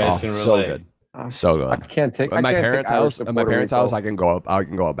 None of you guys can relate. So good. I can't take at my parents' house. At my parents' house, I can go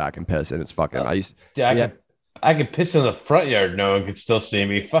up back and piss, and it's fucking. I can piss in the front yard. No one can still see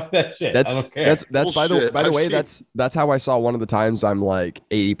me. Fuck that shit. I don't care. That's by the way, that's how I saw one of the times I'm like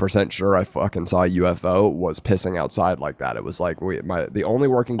 80% sure I fucking saw a UFO was pissing outside like that. It was like the only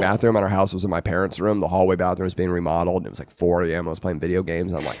working bathroom in our house was in my parents' room. The hallway bathroom was being remodeled. And it was like 4 a.m. I was playing video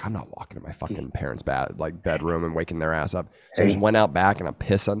games. And I'm like, I'm not walking to my fucking parents' bedroom and waking their ass up. So I just went out back and I'm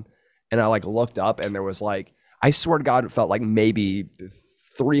pissing. And I like looked up and there was like, I swear to God, it felt like maybe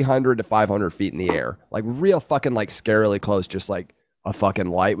 300 to 500 feet in the air, like real fucking like scarily close. Just like a fucking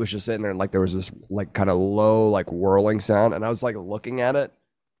light was just sitting there, and like there was this like kind of low like whirling sound, and I was like looking at it,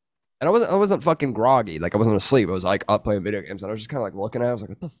 and I wasn't fucking groggy, like I wasn't asleep. I was like up playing video games, and I was just kind of like looking at it. I was like,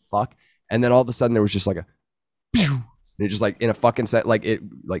 what the fuck? And then all of a sudden there was just like a pew, and it just like in a fucking set, like it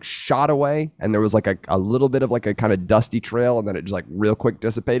like shot away, and there was like a little bit of like a kind of dusty trail, and then it just like real quick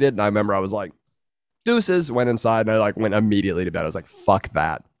dissipated. And I remember I was like, deuces, went inside, and I like went immediately to bed. I was like, fuck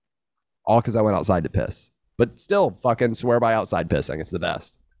that. All because I went outside to piss. But still, fucking swear by outside pissing. It's the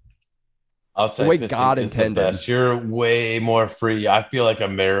best. Outside the way God intended. You're way more free. I feel like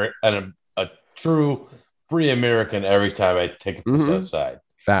a true free American every time I take a piss outside.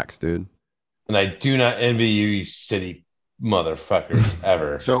 Facts, dude. And I do not envy you city motherfuckers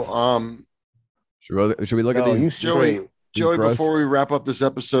ever. So, should we look at these? Joey, before we wrap up this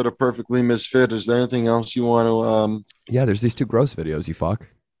episode of Perfectly Misfit, is there anything else you want to Yeah, there's these 2 gross videos, you fuck.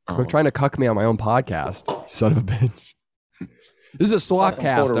 Quit trying to cuck me on my own podcast, son of a bitch. This is a swap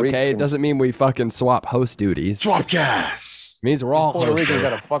cast, okay? It doesn't mean we fucking swap host duties. Swap cast means we're all hosts.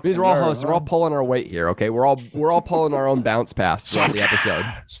 Means we're all hosts. We're all pulling our weight here, okay? We're all pulling our own bounce pass throughout the episode.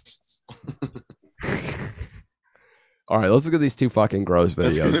 All right, let's look at these 2 fucking gross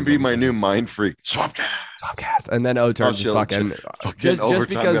videos. That's gonna be my new mind freak. Swapcast. And then turns just fucking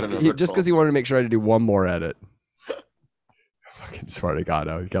just because he wanted to make sure I had to do one more edit. Fucking swear to God,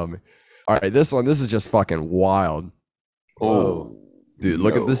 he killed me. All right, this is just fucking wild. Oh, dude,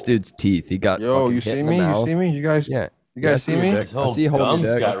 look at this dude's teeth. He got you see me? You see me? You guys? Yeah. You guys see me? His whole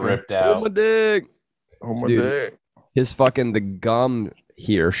gums got ripped out. Hold my dick. Oh my dick. His fucking the gum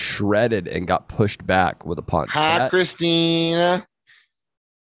here shredded and got pushed back with a punch. Hi, Christina.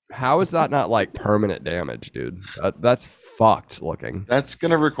 How is that not like permanent damage, dude? That's fucked looking. That's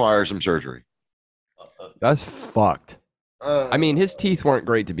gonna require some surgery. That's fucked. I mean, his teeth weren't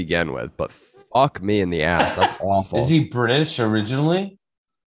great to begin with, but fuck me in the ass. That's awful. Is he British originally?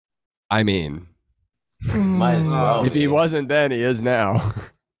 I mean, might as well. If he wasn't then, he is now.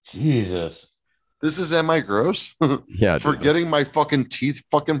 Jesus. This is am I gross? Yeah. For getting my fucking teeth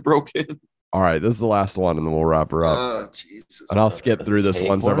fucking broken. All right, this is the last one, and then we'll wrap her up. Oh, Jesus. And I'll skip through this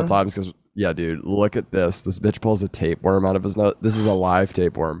one several Tapeworm? times because, yeah, dude, look at this. This bitch pulls a tapeworm out of his nose. This is a live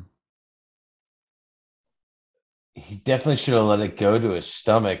tapeworm. He definitely should have let it go to his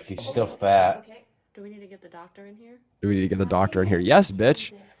stomach. He's still fat. Okay. Do we need to get the doctor in here? Do we need to get the doctor in here? Yes,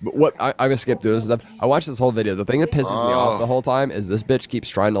 bitch. But what I'm gonna skip through this stuff. I watched this whole video. The thing that pisses me off the whole time is this bitch keeps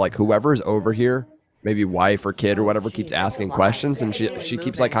trying to, like, whoever's over here, maybe wife or kid or whatever, keeps asking questions, and she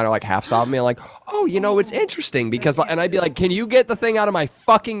keeps like kind of like half sobbing me, like, oh, you know, it's interesting because, and I'd be like, can you get the thing out of my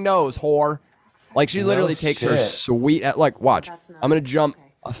fucking nose, whore? Like, she literally takes her sweet, like, watch. I'm gonna jump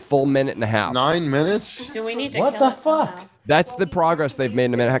a full minute and a half. 9 minutes? Do we need to What the fuck? That's the progress they've made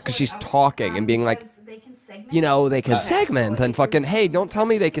in a minute because she's talking and being like, you know, they can segment and fucking, hey, don't tell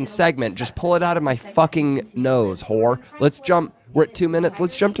me they can segment. Just pull it out of my fucking nose, whore. Let's jump. We're at 2 minutes.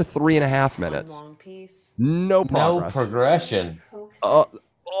 Let's jump to 3.5 minutes. No progress. No progression.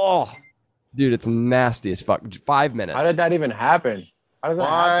 Oh, dude, it's nasty as fuck. 5 minutes. How did that even happen? How does that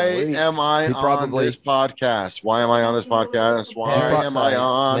happen? Why am I on this podcast? Why am I on this podcast? Why am I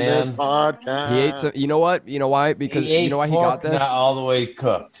on this podcast? He ate some. You know what? You know why? Because you know why he got this? Not all the way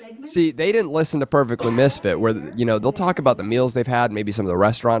cooked. See, they didn't listen to Perfectly Misfit, where, you know, they'll talk about the meals they've had, maybe some of the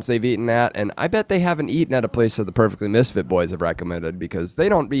restaurants they've eaten at, and I bet they haven't eaten at a place that the Perfectly Misfit boys have recommended because they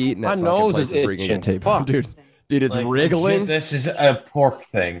don't be eating at fucking places where you can get tape. Dude, it's like, wriggling. This is a pork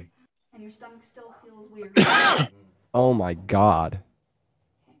thing. And your stomach still feels weird. Oh my god.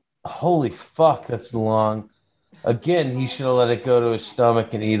 Holy fuck, that's long. Again, he should have let it go to his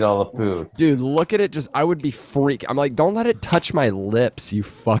stomach and eat all the food. Dude, look at it. Just, I would be freak. I'm like, don't let it touch my lips, you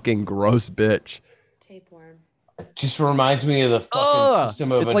fucking gross bitch. Tapeworm. It just reminds me of the fucking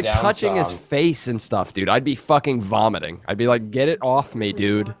System of It's a like Down touching his song. face and stuff, dude. I'd be fucking vomiting. I'd be like, get it off me,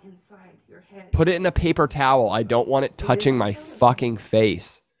 dude. Put it in a paper towel. I don't want it touching my fucking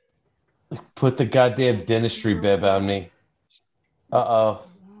face. Put the goddamn dentistry bib on me. Uh-oh.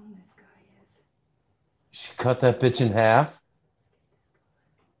 She cut that bitch in half.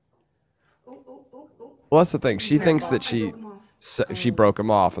 Well, that's the thing. She thinks that she broke him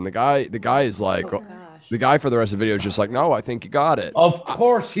off, and the guy is like, the guy for the rest of the video is just like, no, I think you got it. Of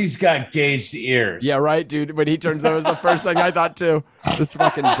course, he's got gauged ears. Yeah, right, dude. When he turns over, it's the first thing I thought too. This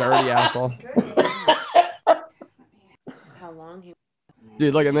fucking dirty asshole. How long he...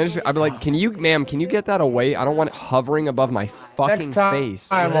 Dude, look, and then I'd be like, ma'am, can you get that away? I don't want it hovering above my fucking Next time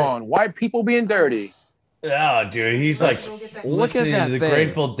face. I'm on white people being dirty. Oh, dude, he's like Look at listening that to the thing.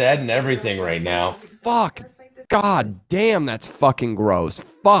 Grateful Dead and everything right now. Fuck. God damn, that's fucking gross.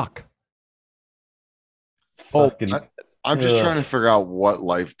 Fuck. Fucking, I'm just trying to figure out what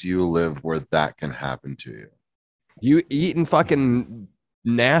life do you live where that can happen to you. You eating fucking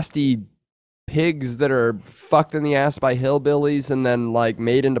nasty pigs that are fucked in the ass by hillbillies and then like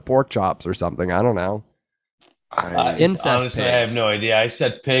made into pork chops or something. I don't know. Incest honestly, pigs. I have no idea. I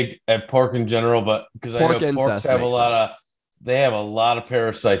said pig and pork in general, but because I know porks incest have makes they have a lot of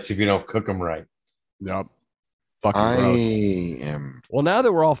parasites if you don't cook them right. Yep. Fucking gross. am. Well, now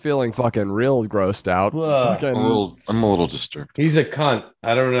that we're all feeling fucking real grossed out, fucking... I'm a little disturbed. He's a cunt.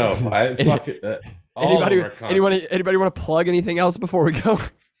 I don't know. Anybody want to plug anything else before we go?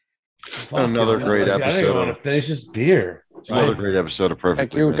 Another great I don't even episode. want to finish this beer. It's another great episode of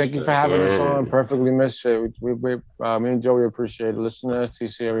Perfectly Thank you for having us on Perfectly Misfit. Me and Joey appreciate it. Listen to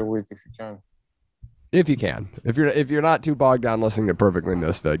STC every week if you can. If you can. If you're not too bogged down listening to Perfectly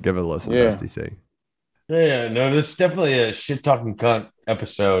Misfit, give it a listen to STC. Yeah, no, this is definitely a shit talking cunt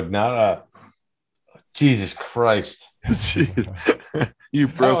episode, not a Jesus Christ. You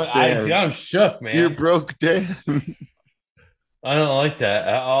broke Dan. I'm shook, man. You broke Dan. I don't like that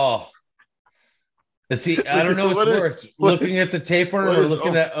at all. See, I don't know what's worse. Looking at the tapeworm or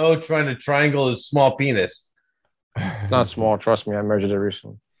looking at trying to triangle his small penis. It's not small, trust me. I measured it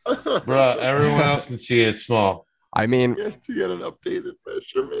recently. Bro, everyone else can see it's small. I mean, you get an updated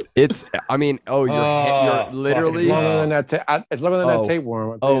measurement. You're literally it's longer than that. It's longer than that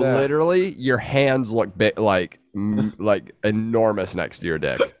tapeworm. Literally, your hands look big, like enormous next to your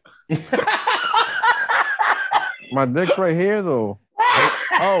dick. My dick's right here, though.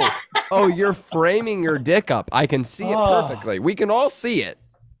 You're framing your dick up. I can see it perfectly. We can all see it.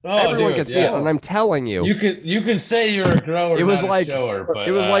 Everyone can see it, and I'm telling you. You can say you're a grower. It was like shower, but,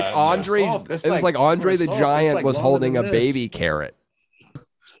 it was like Andre. It was like Andre the Giant was holding a baby carrot.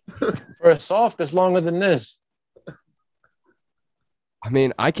 For a soft, it's longer than this. I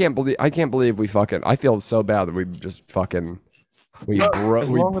mean, I can't believe we fucking. I feel so bad that we just fucking we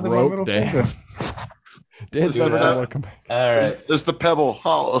broke Dan. Dan's never gonna want to come back. All right, it's the Pebble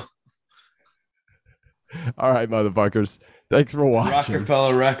Hollow. All right, motherfuckers. Thanks for watching.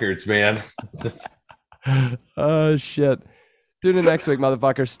 Rockefeller Records, man. Oh, shit. Tune in next week,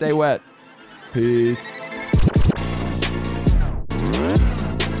 motherfuckers. Stay wet. Peace.